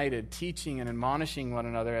united, teaching and admonishing one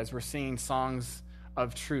another as we're singing songs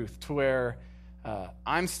of truth, to where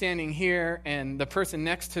I'm standing here and the person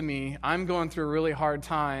next to me, I'm going through a really hard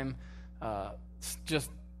time just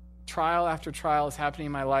trial after trial is happening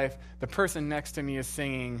in my life, the person next to me is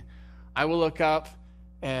singing, I will look up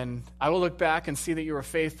and I will look back and see that you are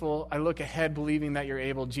faithful. I look ahead believing that you're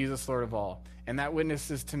able, Jesus, Lord of all. And that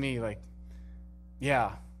witnesses to me like,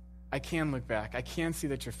 yeah, I can look back. I can see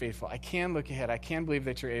that you're faithful. I can look ahead. I can believe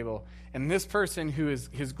that you're able. And this person who is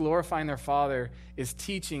glorifying their Father is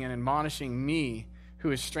teaching and admonishing me,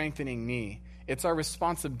 who is strengthening me. It's our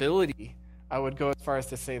responsibility, I would go as far as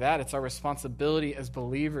to say that, it's our responsibility as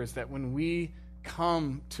believers that when we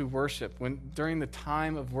come to worship, during the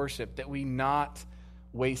time of worship, that we not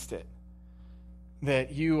waste it. That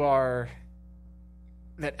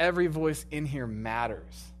every voice in here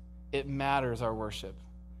matters. It matters, our worship.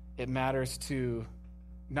 It matters to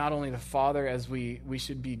not only the Father as we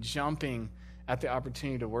should be jumping at the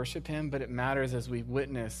opportunity to worship him, but it matters as we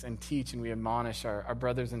witness and teach and we admonish our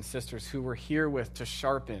brothers and sisters who we're here with to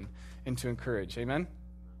sharpen and to encourage. Amen?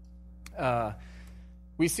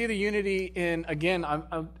 We see the unity in, again,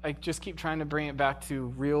 I just keep trying to bring it back to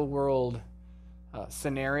real world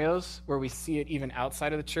scenarios where we see it even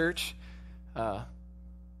outside of the church.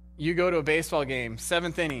 You go to a baseball game,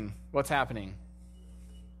 7th inning, what's happening?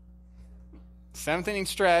 7th inning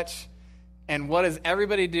stretch, and what does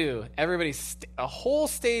everybody do? A whole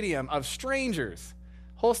stadium of strangers,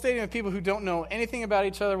 whole stadium of people who don't know anything about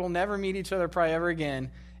each other, will never meet each other probably ever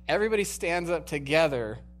again. Everybody stands up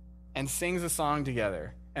together and sings a song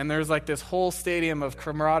together. And there's like this whole stadium of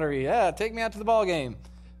camaraderie. Yeah, take me out to the ball game.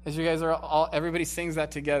 As you guys everybody sings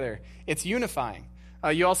that together. It's unifying.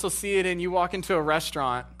 You also see it you walk into a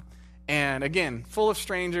restaurant, and again, full of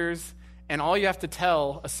strangers, and all you have to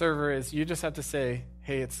tell a server is you just have to say,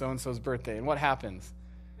 hey, it's so-and-so's birthday. And what happens?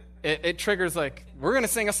 It triggers like, we're going to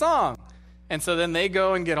sing a song. And so then they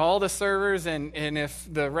go and get all the servers, and if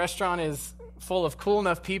the restaurant is full of cool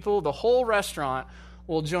enough people, the whole restaurant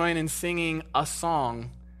will join in singing a song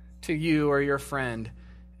to you or your friend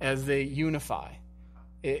as they unify.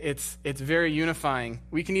 It's very unifying.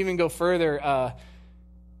 We can even go further. Singing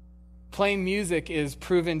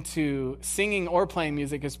or playing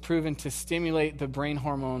music is proven to stimulate the brain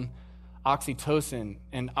hormone oxytocin.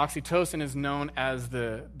 And oxytocin is known as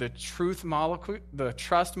the truth molecule, the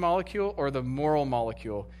trust molecule, or the moral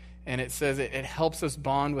molecule. And it says it helps us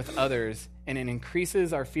bond with others, and it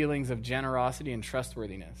increases our feelings of generosity and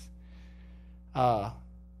trustworthiness.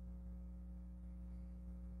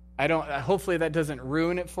 Hopefully that doesn't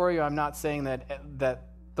ruin it for you. I'm not saying that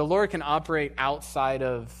the Lord can operate outside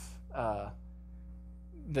of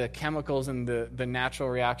the chemicals and the natural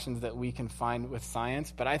reactions that we can find with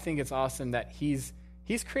science, but I think it's awesome that He's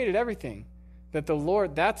created everything. That the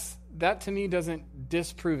Lord, that to me doesn't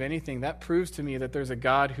disprove anything. That proves to me that there's a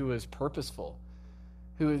God who is purposeful,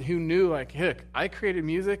 who knew, like, look, I created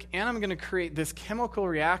music, and I'm going to create this chemical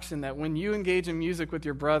reaction that when you engage in music with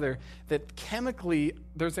your brother, that chemically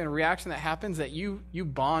there's a reaction that happens that you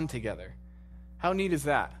bond together. How neat is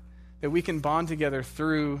that? That we can bond together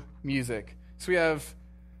through music. So we have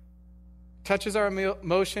touches our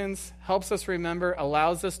emotions, helps us remember,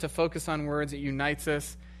 allows us to focus on words, it unites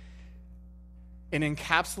us, and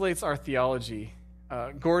encapsulates our theology.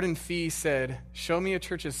 Gordon Fee said, show me a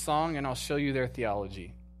church's song and I'll show you their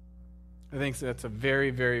theology. I think that's a very,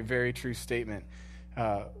 very, very true statement.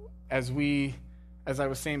 As I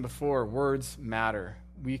was saying before, words matter.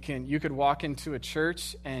 You could walk into a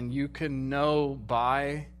church and you could know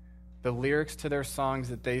by the lyrics to their songs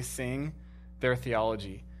that they sing their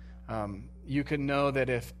theology. You could know that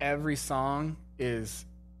if every song is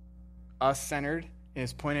us-centered,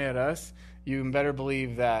 is pointed at us, you better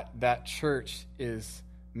believe that church is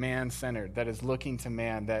man-centered, that is looking to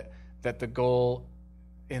man, that the goal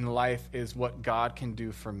in life is what God can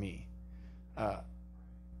do for me.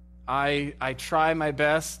 I try my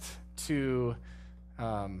best to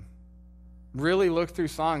really look through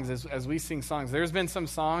songs as we sing songs. There's been some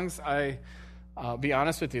songs, I'll be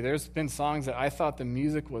honest with you, there's been songs that I thought the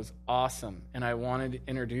music was awesome and I wanted to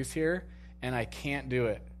introduce here, and I can't do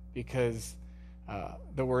it because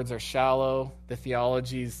the words are shallow, the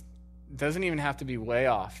theology's doesn't even have to be way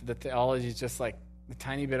off. The theology is just like a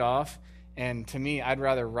tiny bit off. And to me, I'd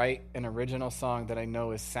rather write an original song that I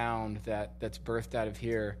know is sound, that's birthed out of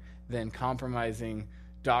here, than compromising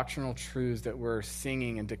doctrinal truths that we're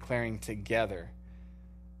singing and declaring together.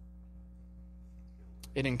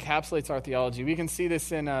 It encapsulates our theology. We can see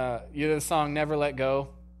this in the song "Never Let Go."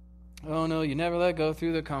 Oh no, you never let go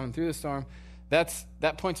through the storm.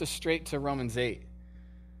 That points us straight to Romans 8,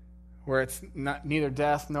 where it's neither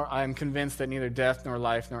death nor I'm convinced that neither death nor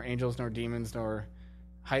life nor angels nor demons nor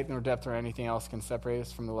height nor depth or anything else can separate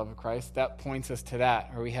us from the love of Christ. That points us to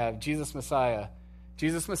that, where we have Jesus Messiah,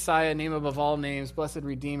 Jesus Messiah, name above all names, blessed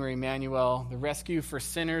Redeemer, Emmanuel, the rescue for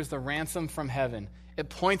sinners, the ransom from heaven. It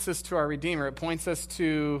points us to our Redeemer. It points us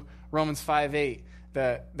to Romans 5:8,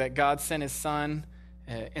 that God sent his Son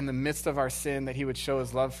in the midst of our sin, that he would show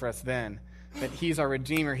his love for us then, that he's our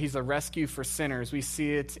Redeemer. He's a rescue for sinners. We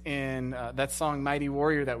see it in that song, Mighty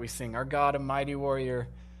Warrior, that we sing. Our God, a mighty warrior,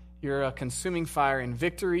 you're a consuming fire. In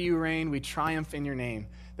victory you reign. We triumph in your name.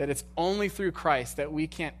 That it's only through Christ, that we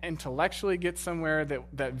can't intellectually get somewhere,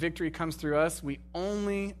 that victory comes through us. We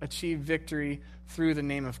only achieve victory through the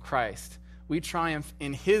name of Christ. We triumph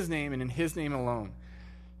in his name and in his name alone.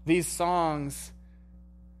 These songs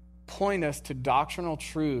point us to doctrinal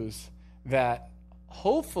truths that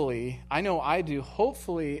hopefully, I know I do,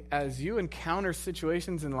 hopefully as you encounter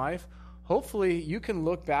situations in life, hopefully you can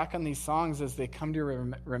look back on these songs as they come to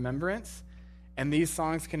your remembrance, and these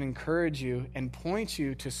songs can encourage you and point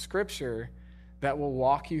you to Scripture that will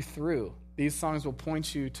walk you through. These songs will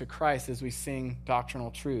point you to Christ as we sing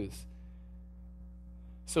doctrinal truths.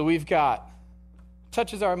 So we've got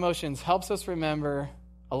touches our emotions, helps us remember,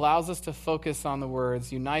 allows us to focus on the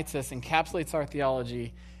words, unites us, encapsulates our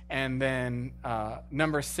theology, and then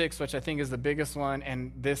number 6, which I think is the biggest one,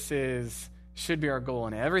 and this should be our goal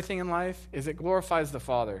in everything in life, is it glorifies the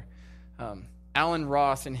Father. Alan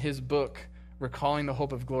Ross, in his book, Recalling the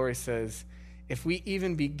Hope of Glory, says, if we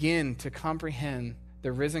even begin to comprehend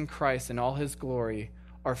the risen Christ in all his glory,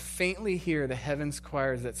 or faintly hear the heavens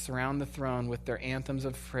choirs that surround the throne with their anthems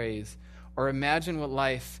of praise, or imagine what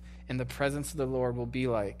life in the presence of the Lord will be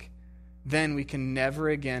like, then we can never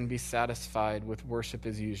again be satisfied with worship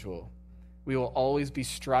as usual. We will always be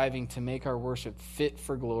striving to make our worship fit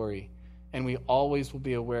for glory, and we always will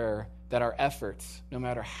be aware that our efforts, no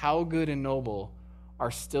matter how good and noble, are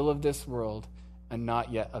still of this world and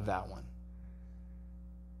not yet of that one.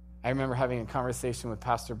 I remember having a conversation with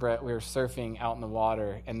Pastor Brett. We were surfing out in the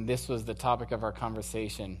water, and this was the topic of our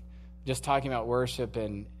conversation, just talking about worship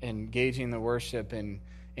and engaging the worship and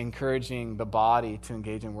encouraging the body to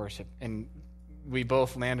engage in worship. And we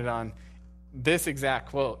both landed on this exact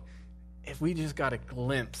quote: if we just got a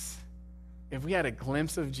glimpse, if we had a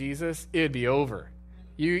glimpse of Jesus, it'd be over.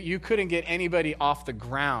 You couldn't get anybody off the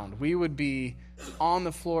ground. We would be on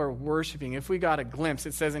the floor worshiping. If we got a glimpse,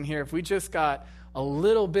 it says in here, if we just got a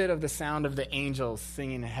little bit of the sound of the angels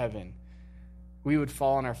singing in heaven, we would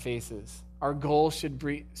fall on our faces. Our goal should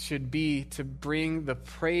be to bring the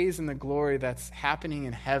praise and the glory that's happening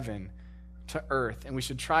in heaven to earth, and we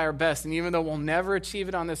should try our best. And even though we'll never achieve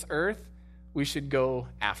it on this earth, we should go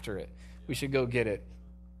after it. We should go get it.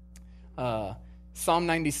 Psalm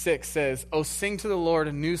 96 says, "Oh, sing to the Lord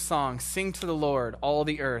a new song. Sing to the Lord, all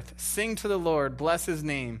the earth. Sing to the Lord, bless his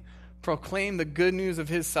name. Proclaim the good news of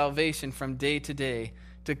his salvation from day to day.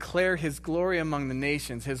 Declare his glory among the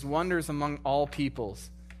nations, his wonders among all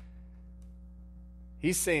peoples."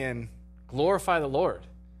 He's saying, glorify the Lord.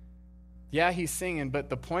 Yeah, he's singing, but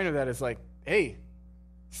the point of that is like, hey,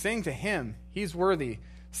 sing to him. He's worthy.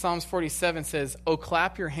 Psalms 47 says, "Oh,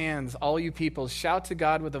 clap your hands, all you peoples. Shout to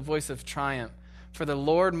God with a voice of triumph. For the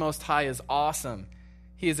Lord Most High is awesome.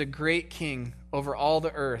 He is a great king over all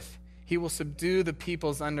the earth. He will subdue the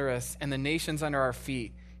peoples under us and the nations under our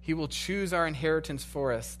feet. He will choose our inheritance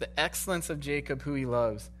for us, the excellence of Jacob, who he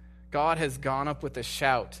loves. God has gone up with a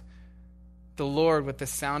shout, the Lord with the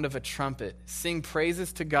sound of a trumpet. Sing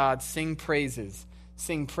praises to God, sing praises.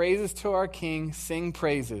 Sing praises to our King, sing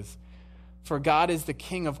praises. For God is the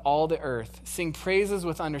King of all the earth. Sing praises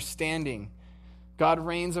with understanding. God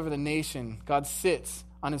reigns over the nation. God sits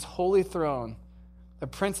on his holy throne. The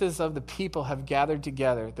princes of the people have gathered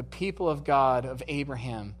together, the people of God, of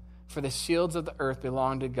Abraham. For the shields of the earth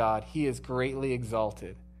belong to God. He is greatly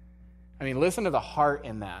exalted. I mean, listen to the heart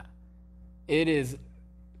in that. It is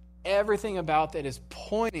everything about that is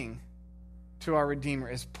pointing to our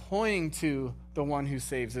Redeemer, is pointing to the one who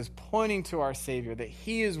saves, is pointing to our Savior, that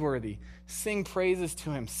he is worthy. Sing praises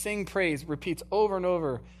to him. Sing praise. Repeats over and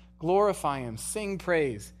over. Glorify him. Sing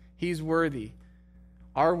praise. He's worthy.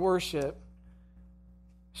 Our worship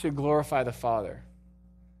should glorify the Father.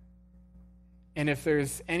 And if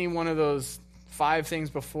there's any one of those 5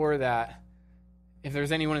 things before that, if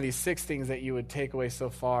there's any one of these 6 things that you would take away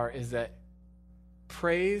so far, is that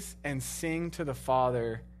praise and sing to the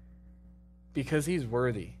Father because he's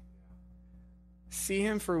worthy. See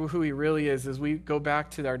him for who he really is. As we go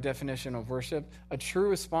back to our definition of worship, a true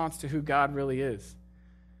response to who God really is.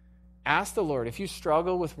 Ask the Lord. If you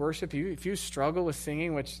struggle with worship, if you struggle with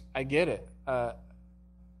singing, which I get it. Don't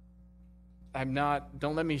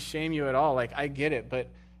let me shame you at all. Like, I get it, but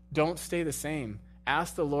don't stay the same.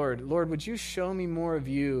 Ask the Lord, Lord, would you show me more of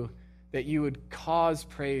you that you would cause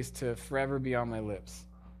praise to forever be on my lips.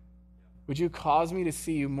 Would you cause me to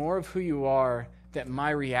see you more of who you are, that my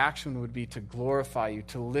reaction would be to glorify you,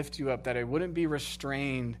 to lift you up, that I wouldn't be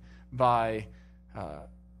restrained by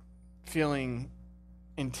feeling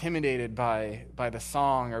intimidated by the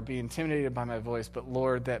song or be intimidated by my voice, but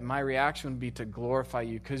Lord, that my reaction would be to glorify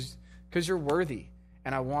you because you're worthy,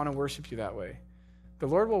 and I want to worship you that way. The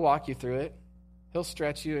Lord will walk you through it. He'll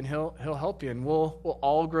stretch you, and he'll help you, and we'll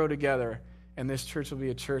all grow together, and this church will be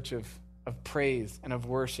a church of praise and of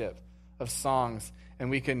worship, of songs, and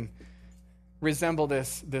we can resemble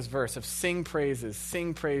this verse of sing praise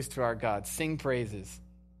to our God, sing praises.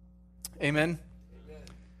 Amen? Amen.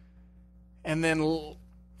 And then,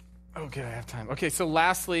 okay, I have time. Okay, so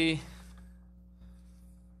lastly,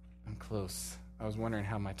 I'm close. I was wondering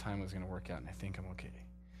how my time was going to work out, and I think I'm okay.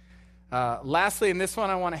 Lastly, and this one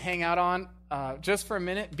I want to hang out on just for a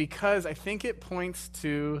minute because I think it points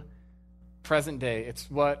to present day. It's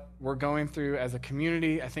what we're going through as a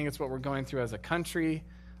community. I think it's what we're going through as a country.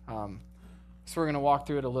 So we're going to walk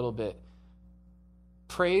through it a little bit.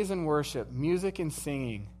 Praise and worship, music and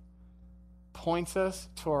singing points us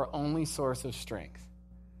to our only source of strength.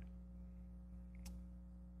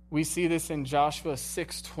 We see this in Joshua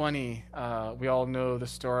 6:20. We all know the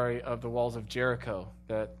story of the walls of Jericho,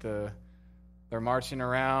 that they're marching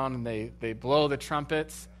around and they blow the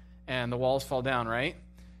trumpets and the walls fall down, right?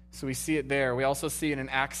 So we see it there. We also see it in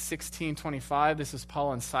Acts 16:25. This is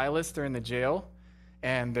Paul and Silas. They're in the jail,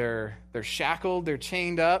 and they're shackled, they're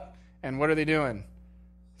chained up, and what are they doing?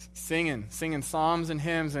 Singing psalms and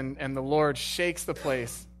hymns, and the Lord shakes the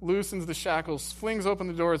place, loosens the shackles, flings open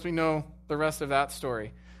the doors. We know the rest of that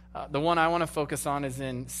story. The one I want to focus on is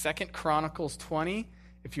in 2 Chronicles 20.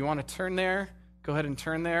 If you want to turn there, go ahead and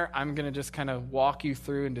turn there. I'm going to just kind of walk you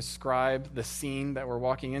through and describe the scene that we're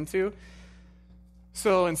walking into.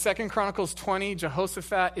 So in 2 Chronicles 20,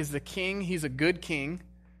 Jehoshaphat is the king. He's a good king.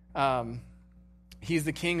 He's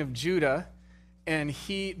the king of Judah, and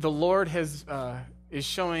the Lord is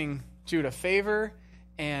showing Judah favor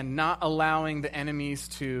and not allowing the enemies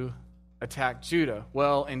to attack Judah.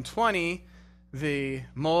 Well, in 20, the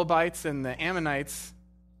Moabites and the Ammonites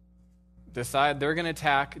decide they're going to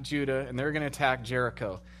attack Judah and they're going to attack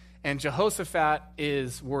Jericho. And Jehoshaphat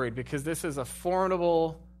is worried because this is a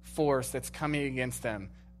formidable force that's coming against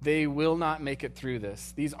them. They will not make it through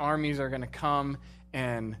this. These armies are going to come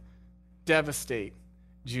and devastate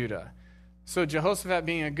Judah. So Jehoshaphat,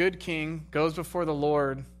 being a good king, goes before the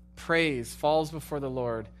Lord, prays, falls before the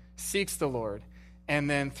Lord, seeks the Lord, and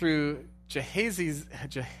then through Jehaziel,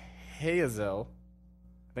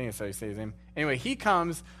 I think that's how you say his name. Anyway, he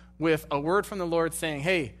comes with a word from the Lord saying,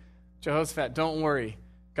 hey, Jehoshaphat, don't worry.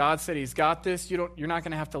 God said he's got this. You're not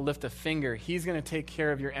going to have to lift a finger. He's going to take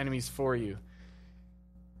care of your enemies for you.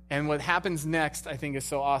 And what happens next, I think, is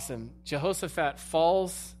so awesome. Jehoshaphat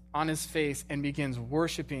falls on his face and begins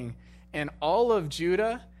worshiping, and all of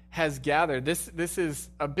Judah has gathered. This is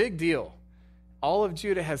a big deal. All of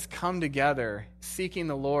Judah has come together seeking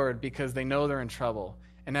the Lord because they know they're in trouble.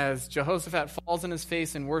 And as Jehoshaphat falls on his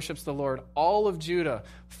face and worships the Lord, all of Judah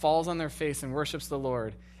falls on their face and worships the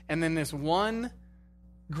Lord. And then this one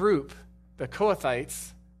group, the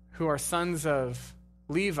Kohathites, who are sons of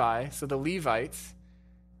Levi, so the Levites,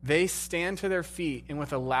 they stand to their feet and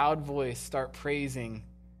with a loud voice start praising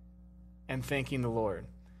and thanking the Lord.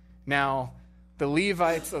 Now, the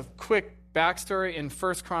Levites, a quick backstory, in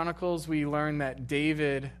 1 Chronicles, we learn that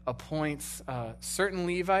David appoints certain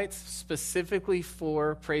Levites specifically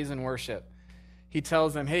for praise and worship. He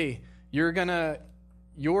tells them, hey,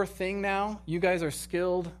 your thing now, you guys are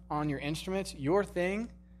skilled on your instruments. Your thing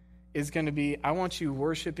is going to be, I want you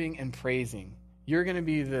worshiping and praising. You're going to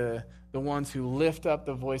be the ones who lift up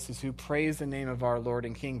the voices, who praise the name of our Lord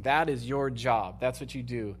and King. That is your job. That's what you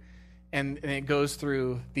do. And it goes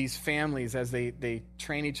through these families as they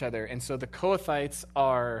train each other. And so the Kohathites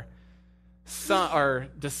are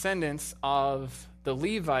descendants of the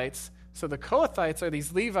Levites. So the Kohathites are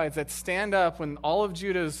these Levites that stand up when all of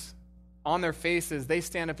Judah's on their faces. They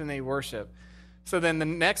stand up and they worship. So then the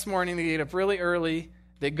next morning they get up really early.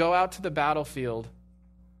 They go out to the battlefield.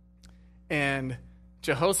 And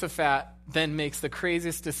Jehoshaphat then makes the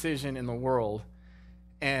craziest decision in the world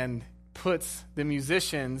and puts the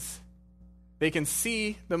musicians. They can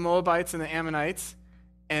see the Moabites and the Ammonites,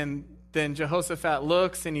 and then Jehoshaphat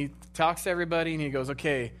looks and he talks to everybody and he goes,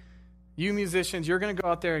 okay, you musicians, you're going to go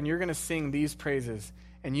out there and you're going to sing these praises.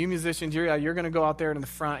 And you musicians, you're going to go out there in the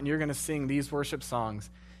front and you're going to sing these worship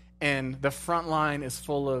songs. And the front line is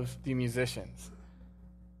full of the musicians.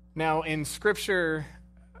 Now, in Scripture,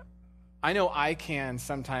 I know I can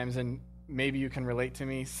sometimes, and maybe you can relate to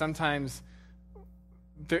me. Sometimes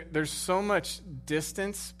there's so much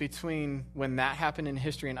distance between when that happened in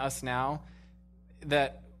history and us now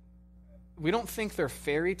that we don't think they're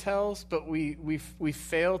fairy tales, but we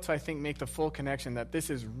fail to, I think, make the full connection that this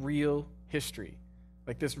is real history.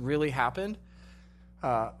 Like, this really happened.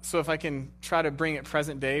 So if I can try to bring it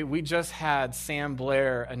present day, we just had Sam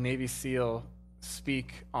Blair, a Navy SEAL,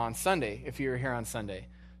 speak on Sunday, if you were here on Sunday.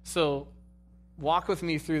 So walk with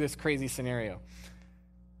me through this crazy scenario.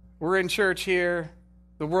 We're in church here.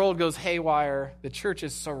 The world goes haywire. The church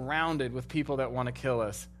is surrounded with people that want to kill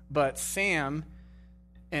us. But Sam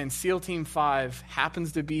and SEAL Team 5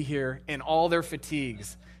 happens to be here in all their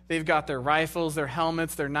fatigues. They've got their rifles, their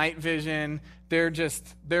helmets, their night vision. They're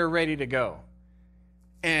ready to go.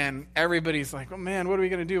 And everybody's like, oh man, what are we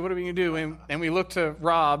going to do? What are we going to do? And we look to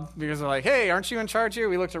Rob because they're like, hey, aren't you in charge here?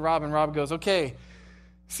 We look to Rob, and Rob goes, okay,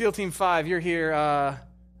 SEAL Team 5, you're here.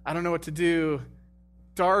 I don't know what to do.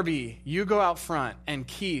 Darby, you go out front. And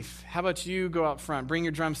Keith, how about you go out front? Bring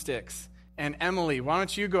your drumsticks. And Emily, why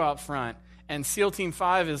don't you go out front? And SEAL Team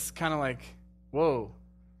 5 is kind of like, whoa,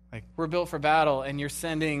 like, we're built for battle, and you're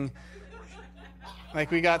sending,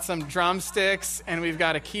 like, we got some drumsticks, and we've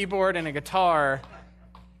got a keyboard and a guitar.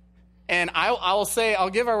 And I will say, I'll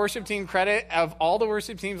give our worship team credit. Of all the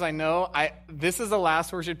worship teams I know, this is the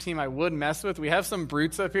last worship team I would mess with. We have some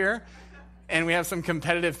brutes up here, and we have some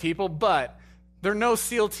competitive people, but they're no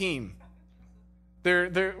SEAL team.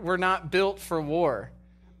 We're not built for war.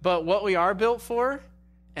 But what we are built for,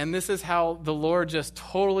 and this is how the Lord just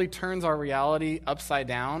totally turns our reality upside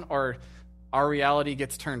down, or our reality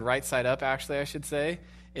gets turned right side up, actually, I should say,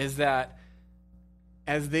 is that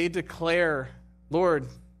as they declare, Lord,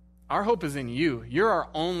 our hope is in you. You're our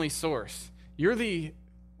only source.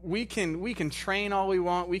 We can train all we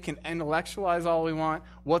want. We can intellectualize all we want.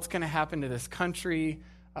 What's going to happen to this country?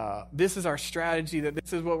 This is our strategy, that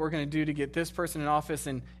this is what we're going to do to get this person in office,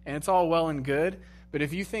 and it's all well and good. But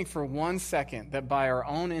if you think for 1 second that by our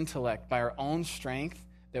own intellect, by our own strength,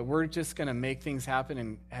 that we're just going to make things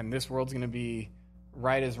happen and this world's going to be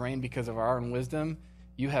right as rain because of our own wisdom,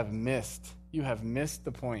 you have missed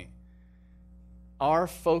the point. Our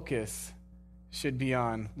focus should be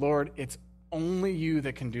on, Lord, it's only you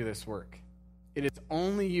that can do this work. It is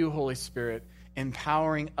only you, Holy Spirit,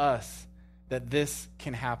 empowering us that this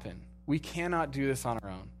can happen. We cannot do this on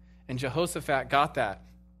our own. And Jehoshaphat got that.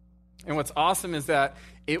 And what's awesome is that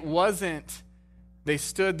it wasn't, they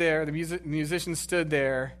stood there, the musicians stood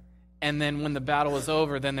there, and then when the battle was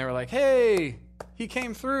over, then they were like, hey, he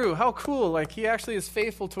came through. How cool. Like, he actually is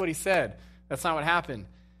faithful to what he said. That's not what happened.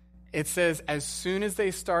 It says, as soon as they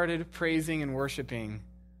started praising and worshiping,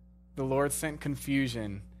 the Lord sent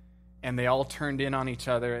confusion, and they all turned in on each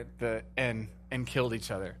other and killed each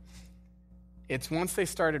other. It's once they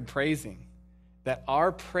started praising that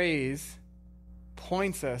our praise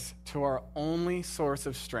points us to our only source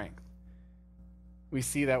of strength. We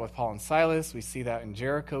see that with Paul and Silas. We see that in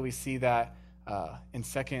Jericho. We see that in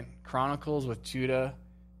 2 Chronicles with Judah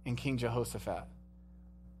and King Jehoshaphat.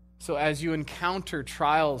 So as you encounter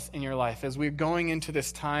trials in your life, as we're going into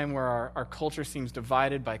this time where our culture seems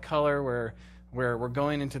divided by color, where we're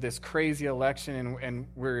going into this crazy election and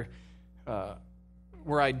we're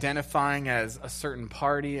identifying as a certain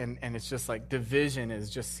party, and it's just like division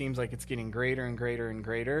just seems like it's getting greater and greater and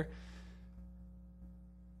greater.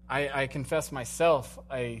 I confess myself,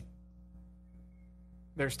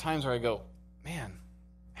 there's times where I go, man,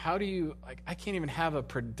 how do you, I can't even have a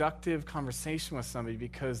productive conversation with somebody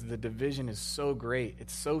because the division is so great.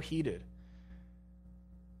 It's so heated.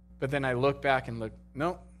 But then I look back and look,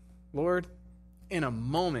 no, Lord, in a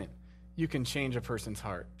moment, you can change a person's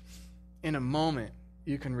heart. In a moment,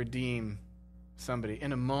 you can redeem somebody.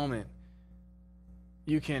 In a moment,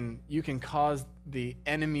 you can cause the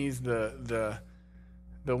enemies, the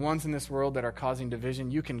ones in this world that are causing division,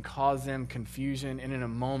 you can cause them confusion, and in a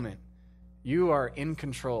moment, you are in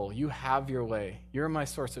control. You have your way. You're my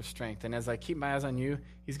source of strength. And as I keep my eyes on you,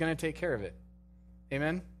 he's going to take care of it.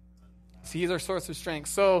 Amen? So he's our source of strength.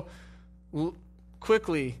 So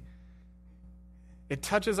quickly, it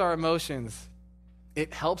touches our emotions.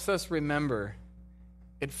 It helps us remember.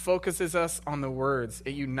 It focuses us on the words.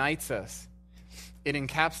 It unites us. It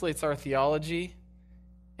encapsulates our theology,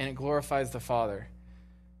 and it glorifies the Father.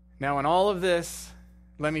 Now, in all of this,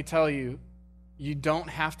 let me tell you, you don't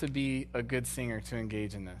have to be a good singer to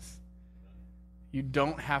engage in this. You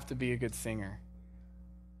don't have to be a good singer.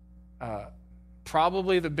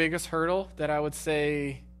 Probably the biggest hurdle that I would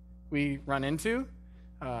say we run into,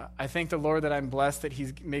 I thank the Lord that I'm blessed that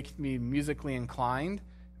he's making me musically inclined,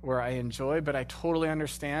 where I enjoy, but I totally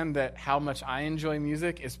understand that how much I enjoy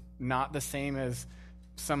music is not the same as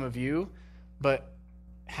some of you, but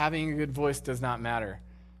having a good voice does not matter.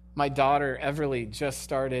 My daughter, Everly, just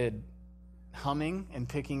started humming and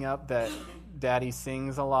picking up that Daddy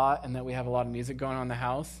sings a lot and that we have a lot of music going on in the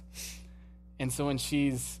house. And so when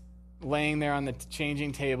she's laying there on the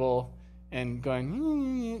changing table and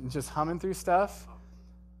going, just humming through stuff,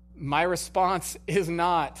 my response is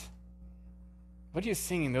not, what are you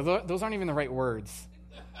singing? Those aren't even the right words.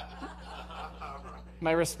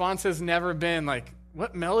 My response has never been like,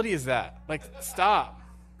 what melody is that? Like, stop.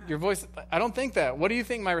 Your voice, I don't think that. What do you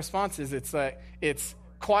think my response is? It's like, it's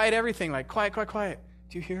quiet everything, like quiet, quiet, quiet.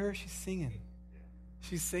 Do you hear her? She's singing.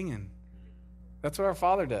 She's singing. That's what our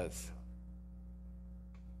Father does.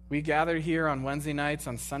 We gather here on Wednesday nights,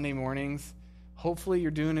 on Sunday mornings. Hopefully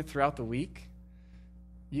you're doing it throughout the week.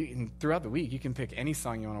 Throughout the week, you can pick any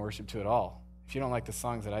song you want to worship to at all. If you don't like the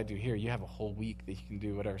songs that I do here, you have a whole week that you can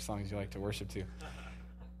do whatever songs you like to worship to.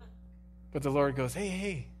 But the Lord goes,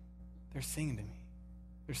 hey, they're singing to me.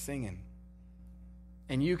 They're singing.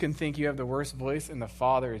 And you can think you have the worst voice, and the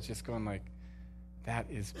Father is just going like, that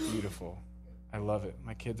is beautiful. I love it.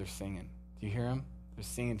 My kids are singing. Do you hear them? They're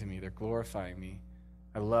singing to me. They're glorifying me.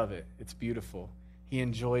 I love it. It's beautiful. He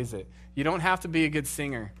enjoys it. You don't have to be a good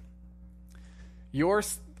singer.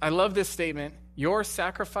 I love this statement. Your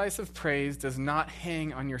sacrifice of praise does not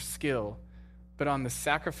hang on your skill, but on the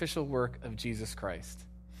sacrificial work of Jesus Christ.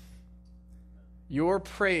 Your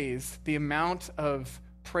praise, the amount of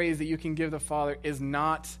praise that you can give the Father, is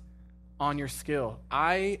not on your skill.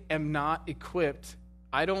 I am not equipped.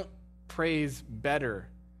 I don't praise better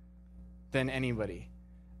than anybody.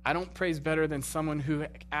 I don't praise better than someone who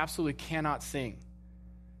absolutely cannot sing.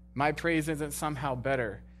 My praise isn't somehow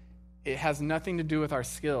better. It has nothing to do with our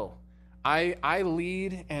skill. I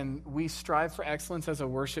lead and we strive for excellence as a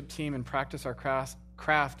worship team and practice our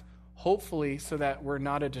craft, hopefully so that we're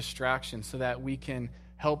not a distraction, so that we can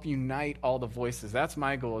help unite all the voices. That's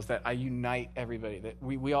my goal, is that I unite everybody, that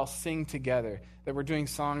we all sing together, that we're doing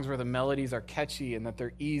songs where the melodies are catchy and that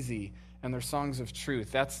they're easy and they're songs of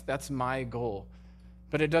truth. That's my goal.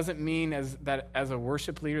 But it doesn't mean as a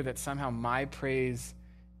worship leader that somehow my praise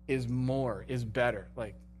is better.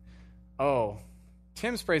 Like, oh,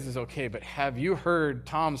 Tim's praise is okay, but have you heard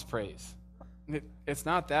Tom's praise? It's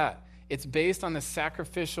not that. It's based on the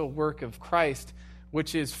sacrificial work of Christ,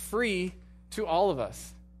 which is free to all of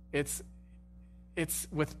us. It's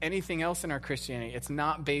with anything else in our Christianity. It's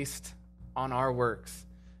not based on our works,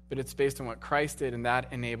 but it's based on what Christ did, and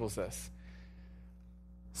that enables us.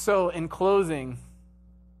 So in closing,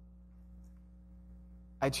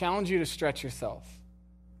 I challenge you to stretch yourself.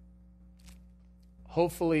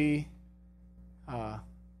 Hopefully,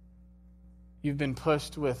 you've been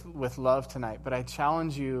pushed with love tonight, but I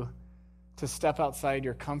challenge you to step outside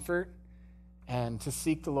your comfort and to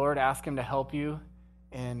seek the Lord, ask Him to help you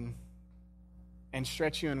and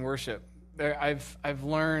stretch you in worship. I've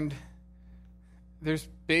learned there's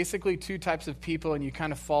basically two types of people, and you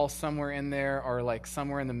kind of fall somewhere in there or like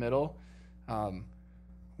somewhere in the middle,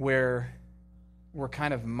 where we're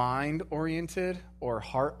kind of mind-oriented or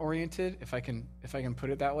heart-oriented, if I can put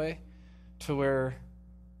it that way, to where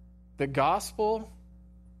the gospel,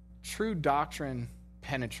 true doctrine,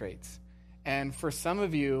 penetrates. And for some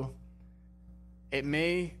of you, it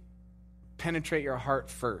may penetrate your heart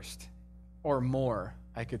first, or more,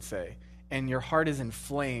 I could say. And your heart is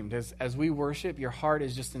inflamed. As we worship, your heart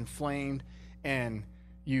is just inflamed, and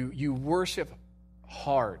you worship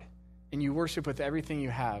hard, and you worship with everything you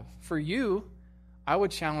have. For you, I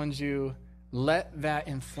would challenge you, let that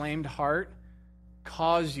inflamed heart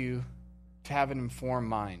cause you to have an informed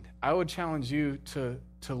mind. I would challenge you to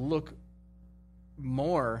look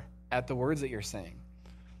more at the words that you're saying.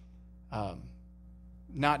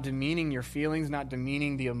 Not demeaning your feelings, not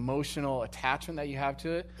demeaning the emotional attachment that you have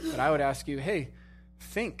to it, but I would ask you, hey,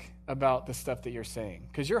 think about the stuff that you're saying,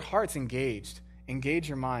 because your heart's engaged. Engage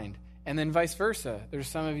your mind. And then vice versa. There's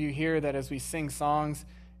some of you here that as we sing songs,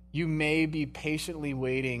 you may be patiently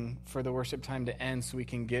waiting for the worship time to end so we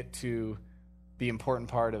can get to the important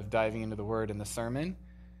part of diving into the Word and the sermon,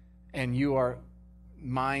 and you are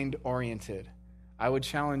mind-oriented. I would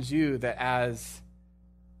challenge you that as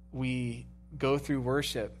we go through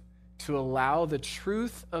worship, to allow the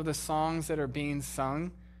truth of the songs that are being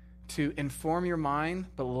sung to inform your mind,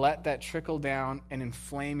 but let that trickle down and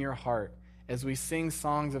inflame your heart. As we sing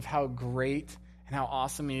songs of how great and how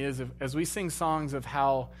awesome He is, as we sing songs of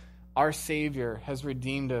how our Savior has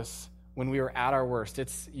redeemed us when we were at our worst.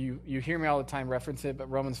 It's you hear me all the time reference it,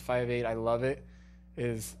 but Romans 5:8, I love it,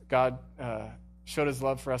 is God showed his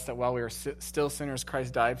love for us, that while we were still sinners,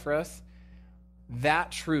 Christ died for us.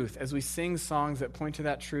 That truth, as we sing songs that point to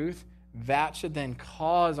that truth, that should then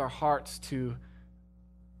cause our hearts to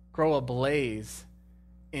grow ablaze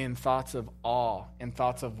in thoughts of awe, in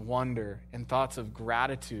thoughts of wonder, in thoughts of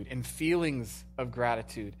gratitude, in feelings of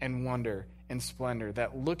gratitude and wonder and splendor,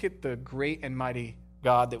 that look at the great and mighty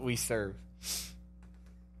God that we serve.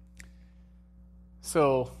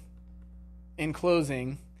 So, in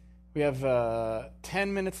closing, we have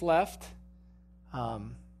 10 minutes left.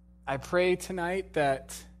 I pray tonight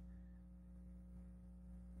that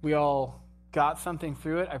we all got something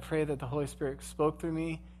through it. I pray that the Holy Spirit spoke through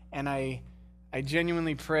me, and I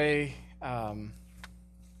genuinely pray that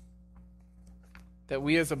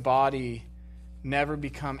we as a body never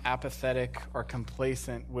become apathetic or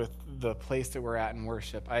complacent with the place that we're at in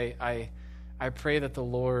worship. I pray that the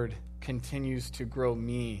Lord continues to grow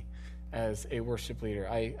me as a worship leader.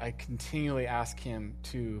 I continually ask him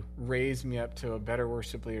to raise me up to a better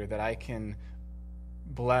worship leader, that I can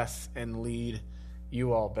bless and lead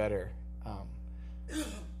you all better.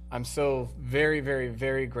 I'm so very, very,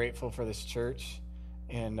 very grateful for this church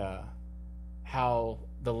and how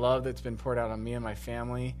the love that's been poured out on me and my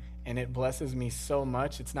family, and it blesses me so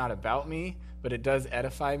much. It's not about me, but it does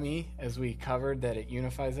edify me, as we covered, that it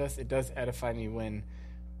unifies us. It does edify me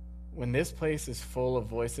when this place is full of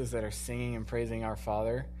voices that are singing and praising our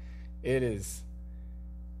Father. It's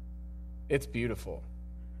beautiful.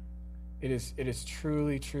 It is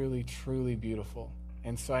truly, truly, truly beautiful.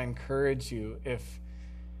 And so I encourage you, if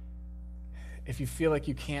you feel like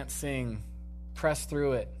you can't sing, press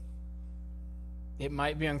through it. It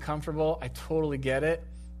might be uncomfortable. I totally get it.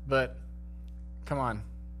 But come on,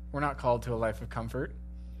 we're not called to a life of comfort.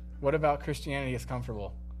 What about Christianity is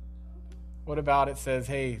comfortable? What about it says,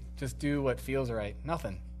 hey, just do what feels right?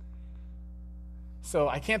 Nothing. So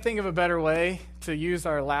I can't think of a better way to use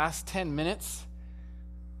our last 10 minutes.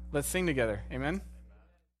 Let's sing together. Amen?